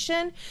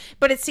motivation.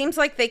 But it seems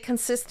like they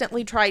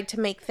consistently tried to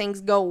make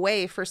things go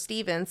away for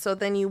Stephen. So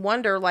then you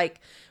wonder, like,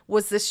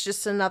 was this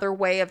just another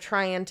way of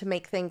trying to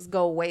make things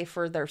go away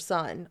for their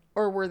son?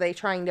 Or were they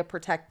trying to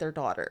protect their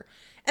daughter?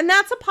 And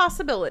that's a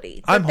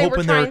possibility. That they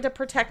were trying to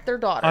protect their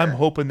daughter. I'm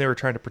hoping they were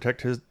trying to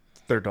protect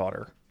their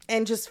daughter.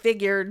 And just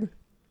figured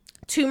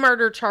 2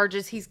 murder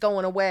charges, he's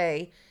going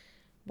away.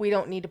 We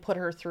don't need to put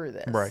her through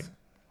this. Right.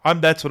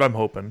 That's what I'm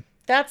hoping.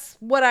 That's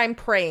what I'm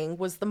praying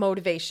was the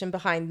motivation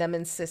behind them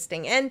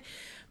insisting. And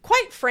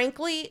quite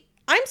frankly,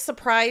 I'm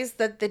surprised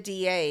that the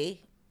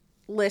DA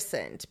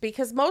listened.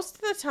 Because most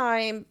of the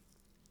time,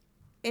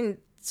 in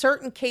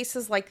certain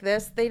cases like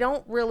this, they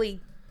don't really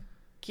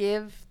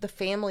give the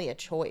family a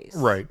choice.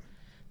 Right.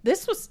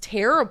 This was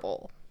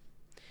terrible.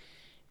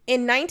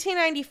 In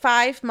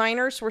 1995,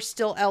 minors were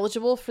still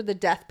eligible for the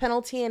death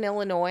penalty in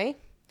Illinois.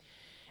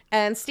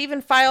 And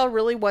Stephen Pfeil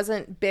really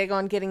wasn't big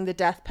on getting the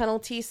death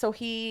penalty, so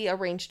he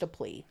arranged a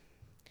plea.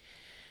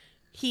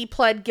 He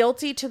pled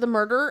guilty to the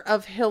murder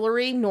of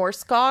Hillary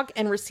Norskog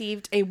and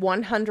received a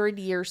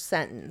 100-year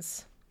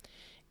sentence.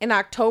 In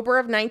October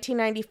of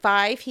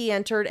 1995, he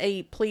entered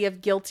a plea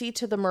of guilty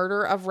to the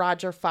murder of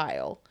Roger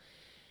Pfeil.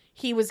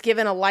 He was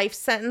given a life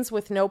sentence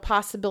with no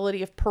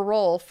possibility of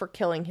parole for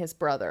killing his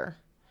brother.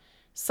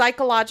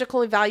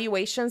 Psychological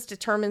evaluations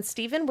determined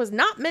Stephen was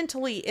not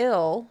mentally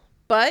ill,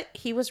 but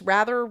he was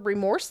rather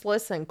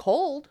remorseless and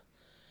cold.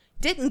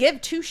 Didn't give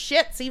two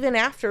shits even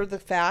after the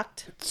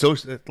fact. So,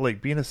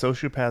 like, being a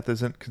sociopath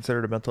isn't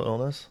considered a mental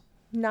illness?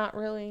 Not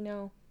really,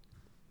 no.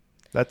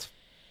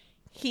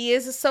 He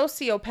is a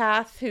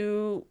sociopath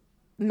who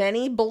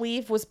many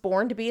believe was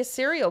born to be a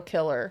serial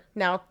killer.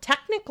 Now,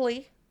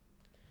 technically,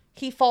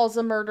 he falls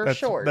a murder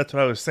short. That's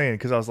what I was saying,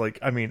 because I was like,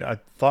 I mean, I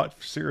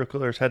thought serial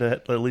killers had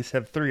to at least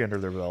have 3 under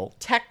their belt.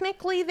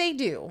 Technically, they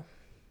do.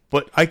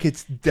 But I could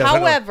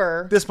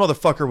However, this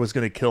motherfucker was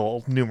going to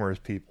kill numerous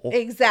people.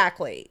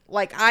 Exactly.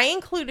 Like, I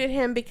included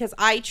him because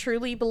I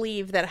truly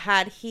believe that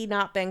had he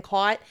not been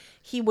caught,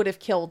 he would have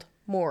killed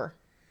more.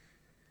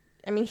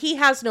 I mean, he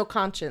has no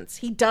conscience.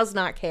 He does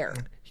not care.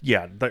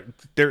 Yeah,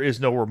 there is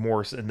no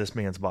remorse in this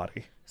man's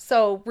body.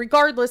 So,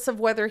 regardless of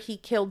whether he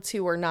killed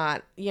 2 or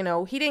not, you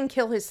know, he didn't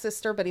kill his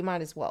sister, but he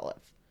might as well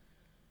have.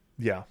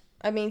 Yeah.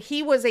 I mean,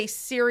 he was a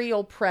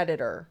serial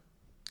predator.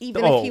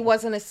 Even if he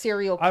wasn't a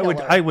serial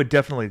killer. I would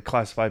definitely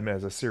classify him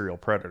as a serial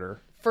predator.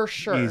 For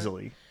sure.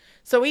 Easily.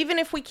 So even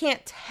if we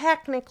can't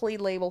technically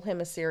label him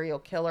a serial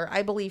killer,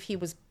 I believe he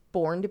was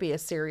born to be a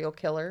serial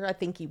killer. I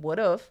think he would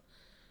have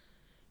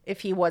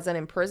if he wasn't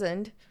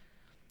imprisoned.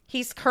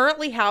 He's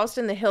currently housed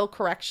in the Hill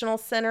Correctional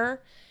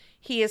Center.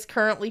 He is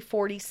currently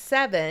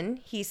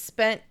 47. He's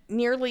spent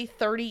nearly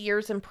 30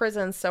 years in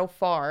prison so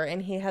far,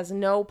 and he has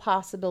no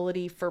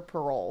possibility for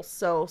parole.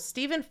 So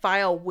Stephen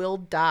Pfeil will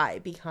die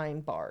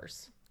behind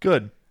bars.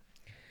 Good.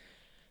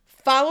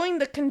 Following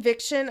the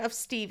conviction of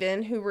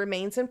Stephen, who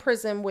remains in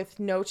prison with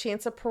no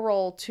chance of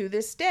parole to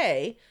this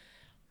day,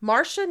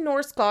 Marcia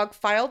Norskog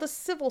filed a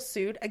civil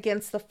suit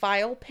against the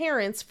Pfeil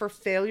parents for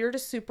failure to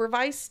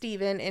supervise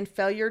Stephen and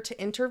failure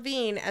to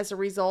intervene as a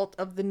result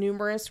of the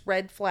numerous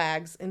red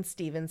flags in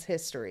Stephen's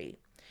history.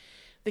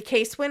 The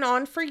case went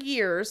on for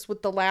years,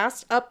 with the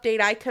last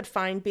update I could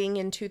find being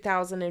in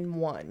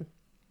 2001.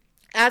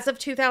 As of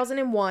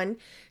 2001,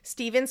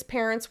 Stephen's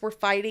parents were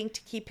fighting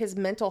to keep his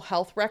mental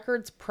health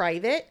records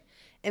private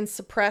and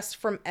suppressed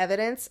from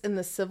evidence in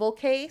the civil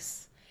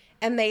case,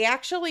 and they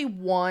actually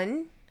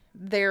won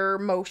their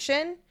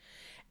motion,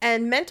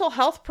 and mental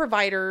health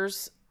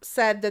providers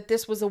said that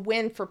this was a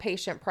win for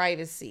patient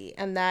privacy,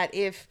 and that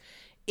if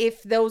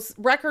those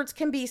records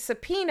can be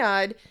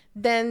subpoenaed,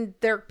 then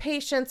their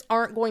patients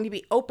aren't going to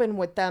be open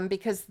with them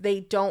because they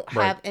don't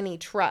have any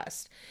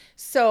trust.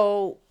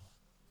 So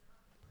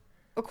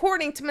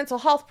according to mental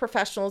health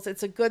professionals,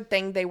 it's a good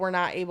thing they were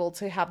not able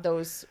to have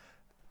those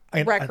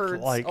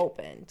records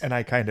opened. And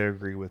I kind of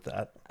agree with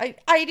that.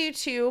 I do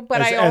too,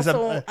 but I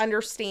also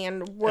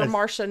understand where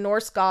Marcia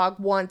Norskog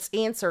wants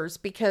answers,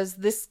 because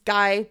this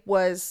guy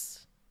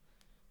was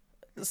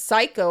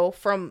psycho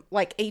from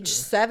like age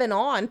 7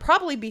 on,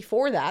 probably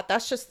before that.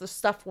 That's just the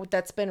stuff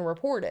that's been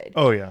reported.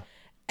 Oh, yeah.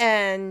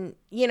 And,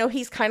 you know,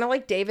 he's kind of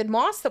like David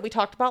Moss that we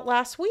talked about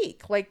last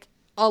week. Like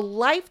a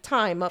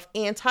lifetime of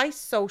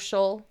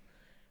antisocial,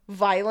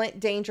 violent,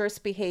 dangerous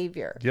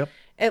behavior. Yep.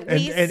 At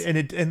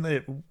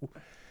least...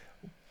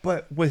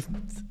 But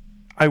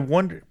I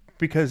wonder,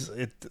 because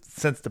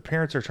since the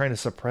parents are trying to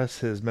suppress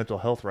his mental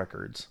health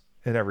records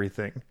and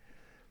everything.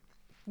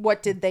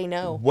 What did they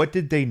know? What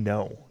did they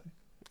know?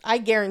 I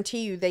guarantee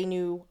you they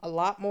knew a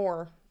lot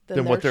more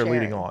than what they're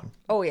leading on.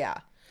 Oh, yeah.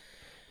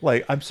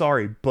 Like, I'm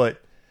sorry,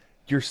 but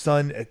your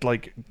son,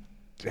 like,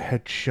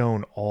 had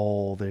shown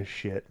all this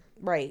shit.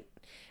 Right.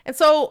 And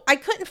so I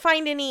couldn't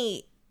find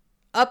any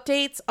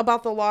updates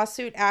about the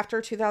lawsuit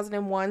after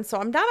 2001, so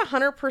I'm not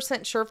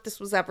 100% sure if this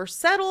was ever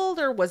settled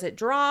or was it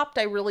dropped.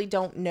 I really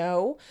don't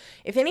know.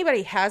 If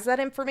anybody has that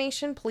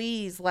information,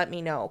 please let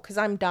me know, because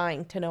I'm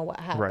dying to know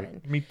what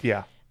happened. Right.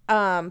 Yeah.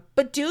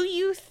 But do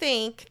you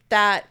think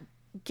that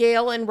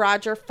Gail and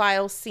Roger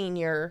Pfeil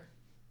Sr.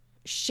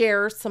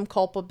 share some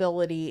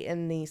culpability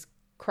in these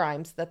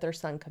crimes that their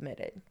son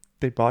committed?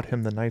 They bought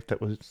him the knife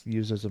that was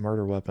used as a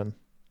murder weapon.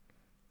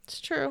 It's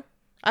true.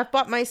 I've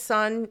bought my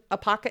son a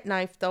pocket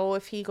knife, though.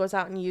 If he goes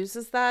out and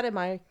uses that, am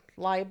I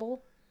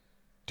liable?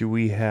 Do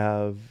we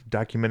have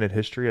documented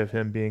history of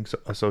him being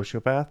a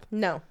sociopath?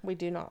 No, we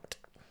do not.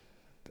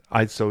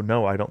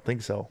 No, I don't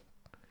think so.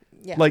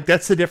 Yeah. Like,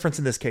 that's the difference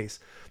in this case.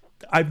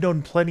 I've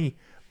known plenty,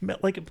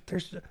 like,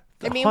 there's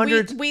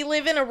hundreds. We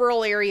live in a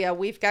rural area.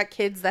 We've got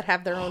kids that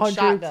have their own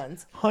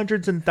shotguns.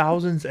 Hundreds and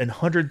thousands and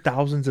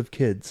 100,000s of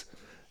kids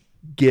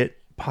get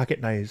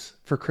pocket knives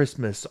for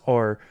Christmas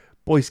or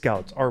Boy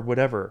Scouts or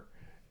whatever.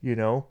 You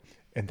know,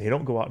 and they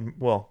don't go out and,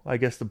 well, I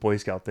guess the Boy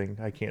Scout thing,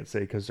 I can't say,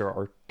 because there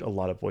are a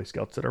lot of Boy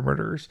Scouts that are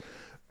murderers.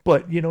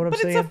 But you know what I'm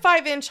saying? But it's a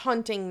 5-inch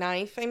hunting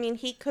knife. I mean,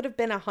 he could have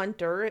been a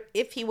hunter.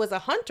 If he was a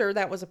hunter,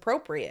 that was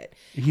appropriate.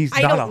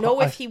 I don't know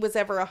if he was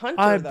ever a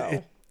hunter,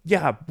 though.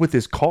 Yeah, with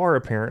his car,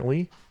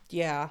 apparently.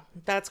 Yeah,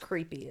 that's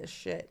creepy as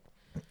shit.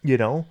 You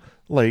know,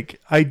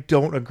 like, I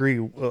don't agree.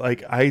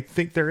 Like, I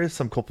think there is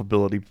some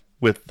culpability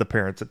with the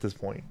parents at this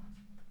point.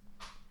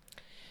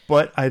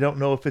 But I don't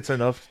know if it's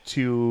enough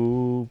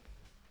to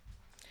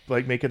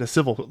like make it a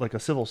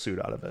civil suit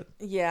out of it.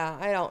 Yeah,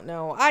 I don't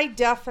know. I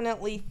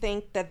definitely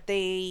think that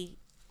they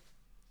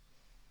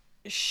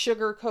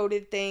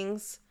sugar-coated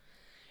things.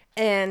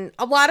 And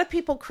a lot of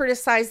people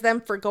criticize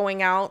them for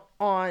going out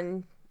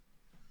on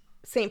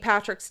St.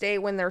 Patrick's Day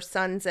when their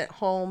son's at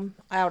home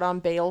out on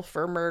bail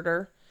for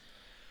murder.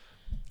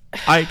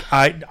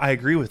 I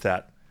agree with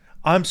that.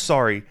 I'm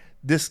sorry.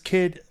 This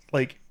kid,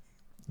 like,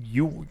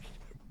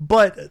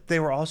 but they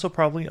were also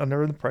probably under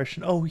the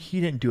impression, oh, he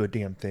didn't do a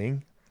damn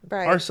thing.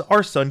 Right.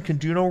 Our son can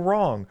do no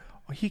wrong.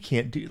 He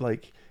can't do,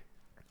 like,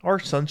 our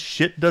son's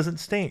shit doesn't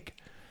stink.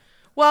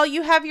 Well,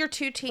 you have your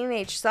 2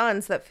 teenage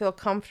sons that feel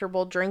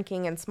comfortable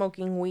drinking and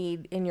smoking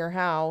weed in your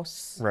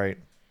house. Right.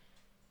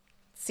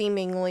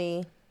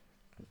 Seemingly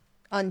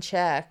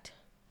unchecked.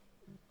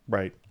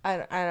 Right. I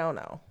don't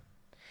know.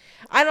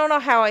 I don't know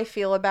how I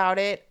feel about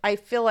it. I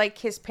feel like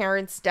his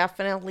parents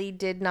definitely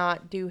did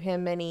not do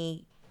him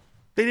any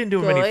They didn't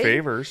do him any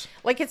favors.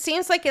 Like, it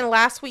seems like in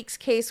last week's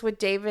case with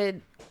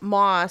David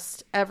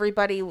Moss,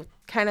 everybody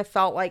kind of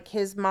felt like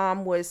his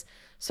mom was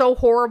so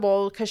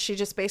horrible because she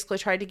just basically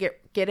tried to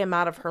get him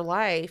out of her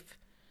life.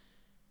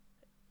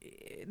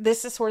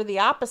 This is sort of the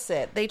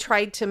opposite. They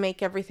tried to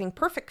make everything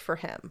perfect for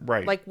him.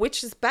 Right. Like,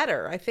 which is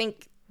better? I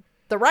think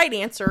the right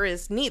answer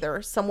is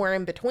neither, somewhere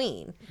in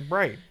between.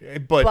 Right.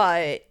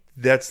 But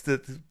that's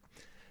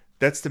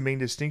the main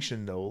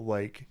distinction, though.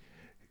 Like,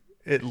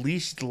 at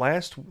least in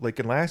last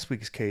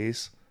week's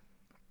case,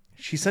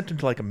 she sent him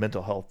to like a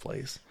mental health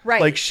place.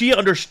 Right. Like, she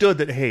understood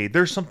that, hey,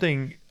 there's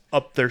something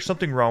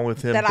wrong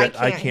with him that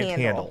I can't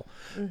handle.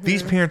 Mm-hmm.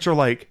 These parents are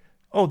like,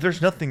 oh,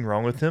 there's nothing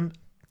wrong with him.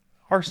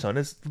 Our son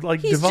is like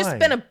He's divine. just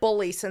been a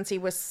bully since he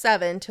was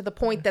 7, to the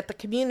point that the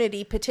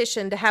community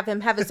petitioned to have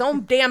him have his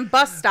own damn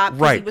bus stop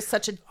because he was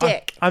such a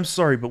dick. I'm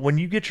sorry, but when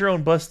you get your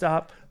own bus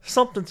stop,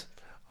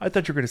 I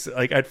thought you were going to say,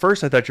 like, at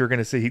first I thought you were going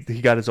to say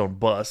he got his own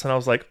bus. And I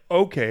was like,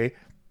 okay,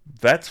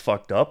 that's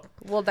fucked up.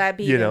 Well, that'd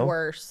be even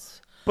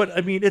worse. But, I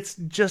mean, it's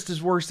just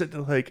as worse that,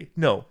 like,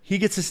 no, he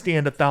gets to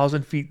stand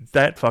 1,000 feet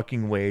that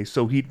fucking way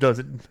so he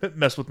doesn't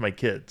mess with my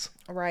kids.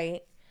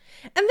 Right.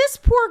 And this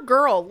poor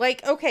girl,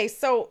 like, okay,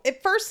 so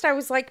at first I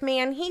was like,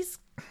 man, he's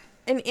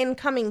an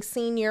incoming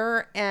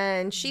senior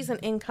and she's an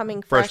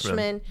incoming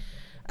freshman.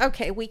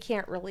 Okay, we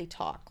can't really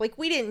talk. Like,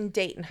 we didn't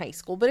date in high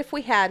school, but if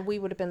we had, we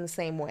would have been the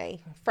same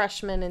way.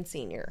 Freshman and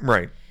senior.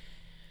 Right.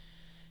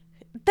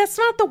 That's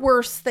not the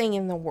worst thing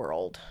in the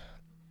world.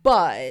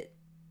 But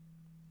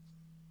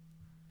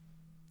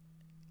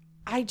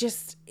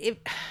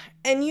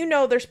and you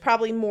know there's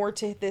probably more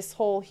to this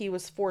whole he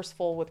was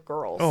forceful with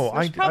girls. Oh,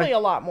 there's probably a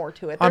lot more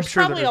to it. There's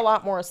probably a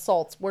lot more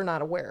assaults we're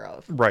not aware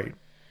of. Right.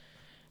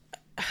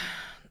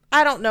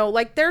 I don't know.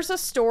 Like, there's a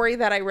story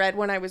that I read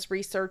when I was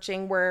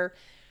researching where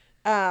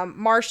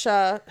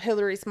Marcia,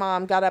 Hillary's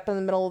mom, got up in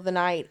the middle of the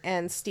night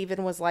and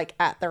Stephen was like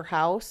at their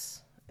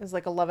house. It was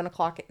like 11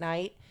 o'clock at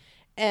night.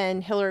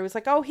 And Hillary was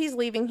like, oh, he's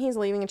leaving.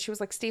 And she was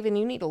like, Stephen,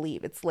 you need to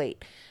leave. It's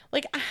late.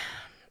 Like,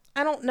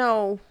 I don't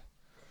know.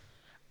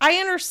 I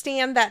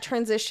understand that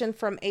transition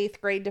from 8th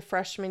grade to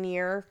freshman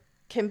year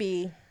can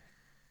be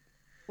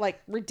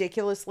like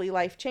ridiculously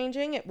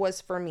life-changing. It was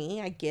for me.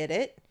 I get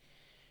it.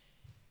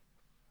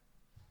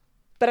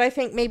 But I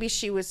think maybe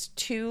she was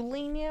too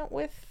lenient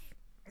with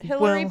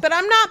Hillary. But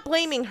I'm not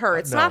blaming her.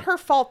 It's not her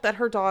fault that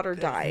her daughter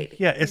died.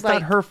 Yeah, it's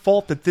not her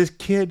fault that this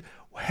kid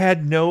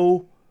had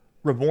no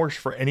remorse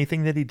for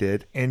anything that he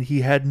did, and he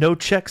had no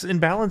checks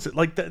and balances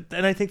like that.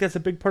 And I think that's a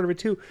big part of it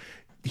too.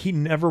 He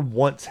never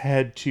once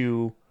had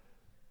to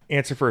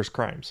answer for his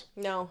crimes.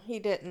 No, he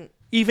didn't.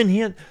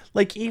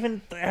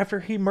 Even after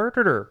he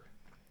murdered her,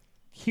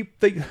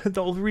 the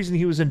only reason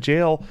he was in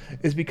jail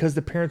is because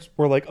the parents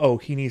were like, oh,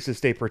 he needs to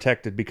stay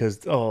protected because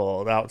the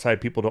outside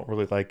people don't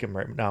really like him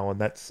right now.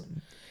 And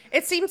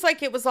it seems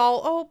like it was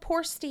all, oh,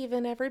 poor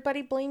Stephen.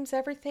 Everybody blames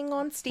everything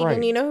on Stephen.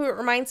 Right. You know who it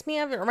reminds me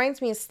of? It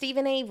reminds me of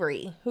Stephen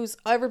Avery,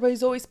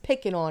 everybody's always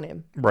picking on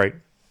him. Right.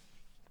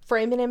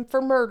 Framing him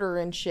for murder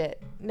and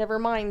shit. Never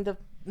mind the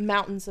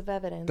mountains of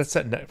evidence. That's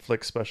that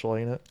Netflix special,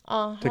 ain't it?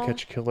 To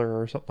Catch a Killer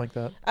or something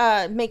like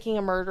that. Making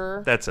a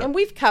Murderer. That's it. And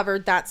we've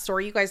covered that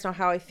story. You guys know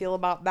how I feel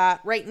about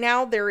that. Right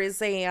now there is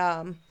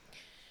a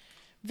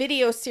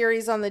video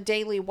series on the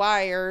Daily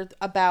Wire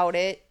about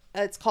it.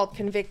 It's called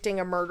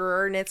Convicting a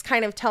Murderer, and it's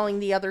kind of telling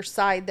the other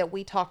side that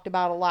we talked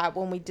about a lot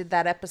when we did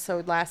that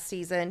episode last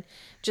season.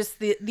 Just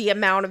the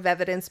amount of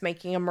evidence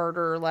making a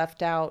murderer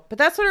left out. But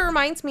that's what it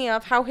reminds me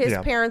of, how his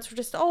parents were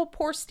just, oh,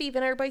 poor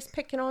Stephen. Everybody's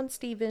picking on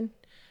Stephen.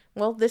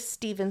 Well, this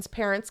Stephen's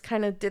parents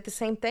kind of did the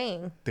same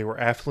thing. They were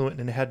affluent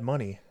and had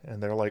money,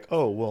 and they're like,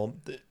 oh, well,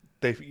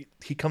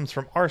 he comes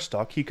from our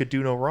stock. He could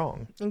do no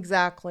wrong.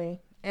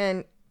 Exactly.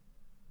 And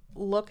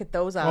look at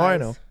those eyes. Oh, I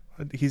know.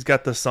 He's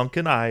got the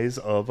sunken eyes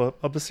of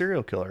a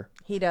serial killer.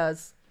 He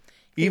does.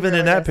 Even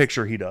in that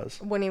picture, he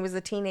does. When he was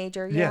a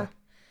teenager, yeah.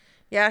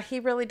 Yeah, he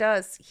really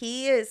does.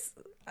 He is,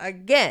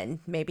 again,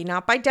 maybe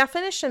not by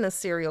definition a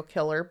serial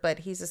killer, but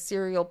he's a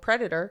serial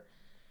predator.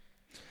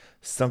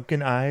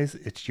 Sunken eyes,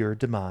 it's your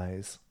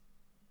demise.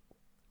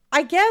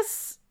 I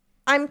guess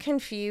I'm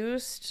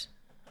confused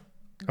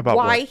About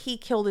why what? he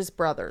killed his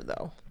brother,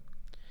 though.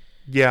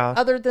 Yeah.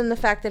 Other than the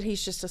fact that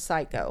he's just a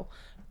psycho.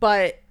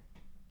 But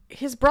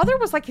his brother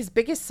was like his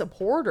biggest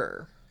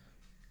supporter.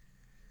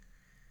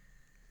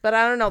 But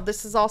I don't know.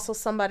 This is also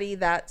somebody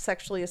that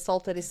sexually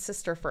assaulted his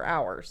sister for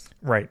hours.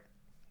 Right.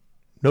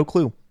 No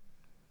clue.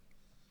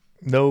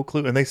 No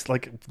clue. And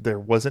there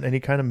wasn't any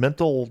kind of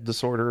mental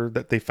disorder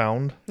that they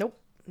found. Nope.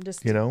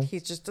 Just,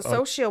 he's just a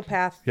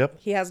sociopath. Yep.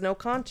 He has no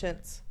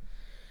conscience.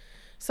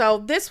 So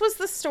this was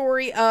the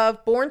story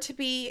of Born to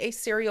be a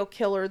Serial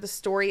Killer, the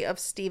story of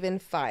Stephen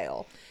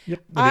Pfeil.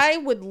 Yep. I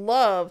would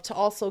love to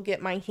also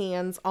get my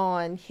hands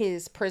on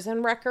his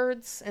prison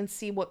records and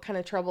see what kind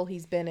of trouble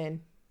he's been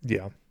in.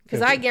 Yeah.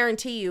 Because I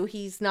guarantee you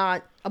he's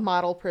not a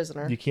model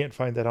prisoner. You can't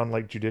find that on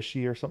like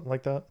Judici or something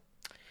like that?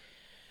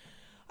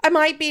 I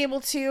might be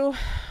able to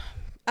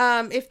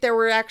if there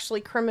were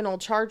actually criminal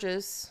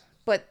charges.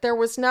 But there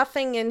was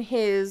nothing in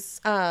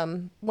his,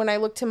 when I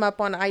looked him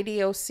up on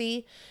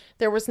IDOC,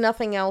 there was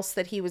nothing else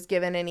that he was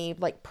given any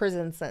like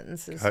prison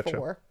sentences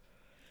for.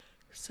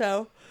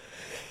 So,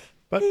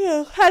 but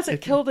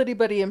hasn't killed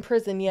anybody in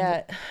prison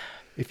yet.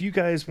 If you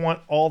guys want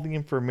all the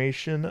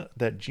information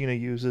that Gina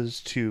uses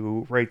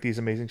to write these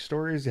amazing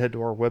stories, head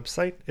to our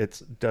website.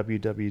 It's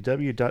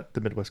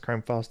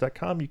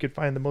www.themidwestcrimefiles.com. You can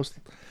find the most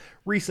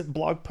recent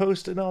blog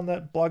post, and on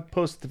that blog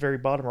post at the very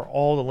bottom are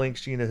all the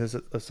links Gina has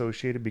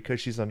associated because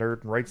she's a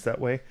nerd and writes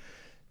that way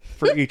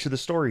for each of the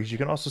stories. You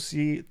can also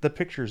see the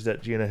pictures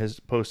that Gina has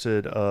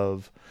posted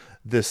of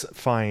this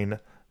fine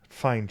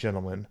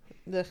gentleman.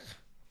 Ugh.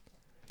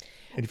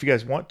 And if you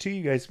guys want to,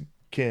 you guys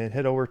can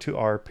head over to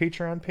our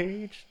Patreon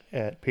page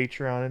at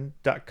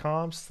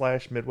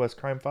patreon.com/Midwest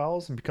Crime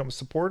Files and become a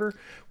supporter.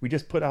 We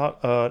just put out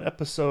an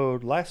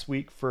episode last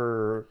week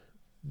for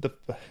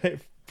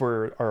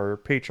our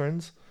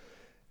patrons,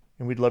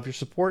 and we'd love your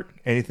support.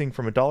 Anything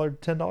from $1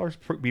 to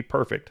 $10 would be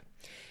perfect.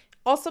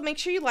 Also, make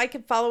sure you like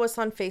and follow us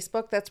on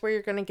Facebook. That's where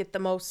you're going to get the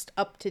most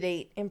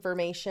up-to-date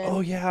information.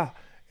 Oh, yeah.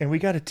 And we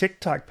got a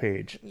TikTok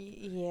page.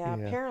 Yeah,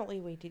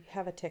 apparently we do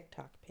have a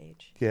TikTok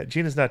page. Yeah,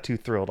 Gina's not too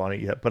thrilled on it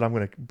yet, but I'm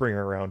going to bring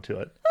her around to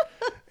it.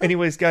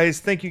 Anyways,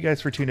 guys, thank you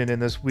guys for tuning in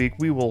this week.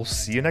 We will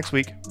see you next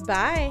week.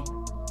 Bye.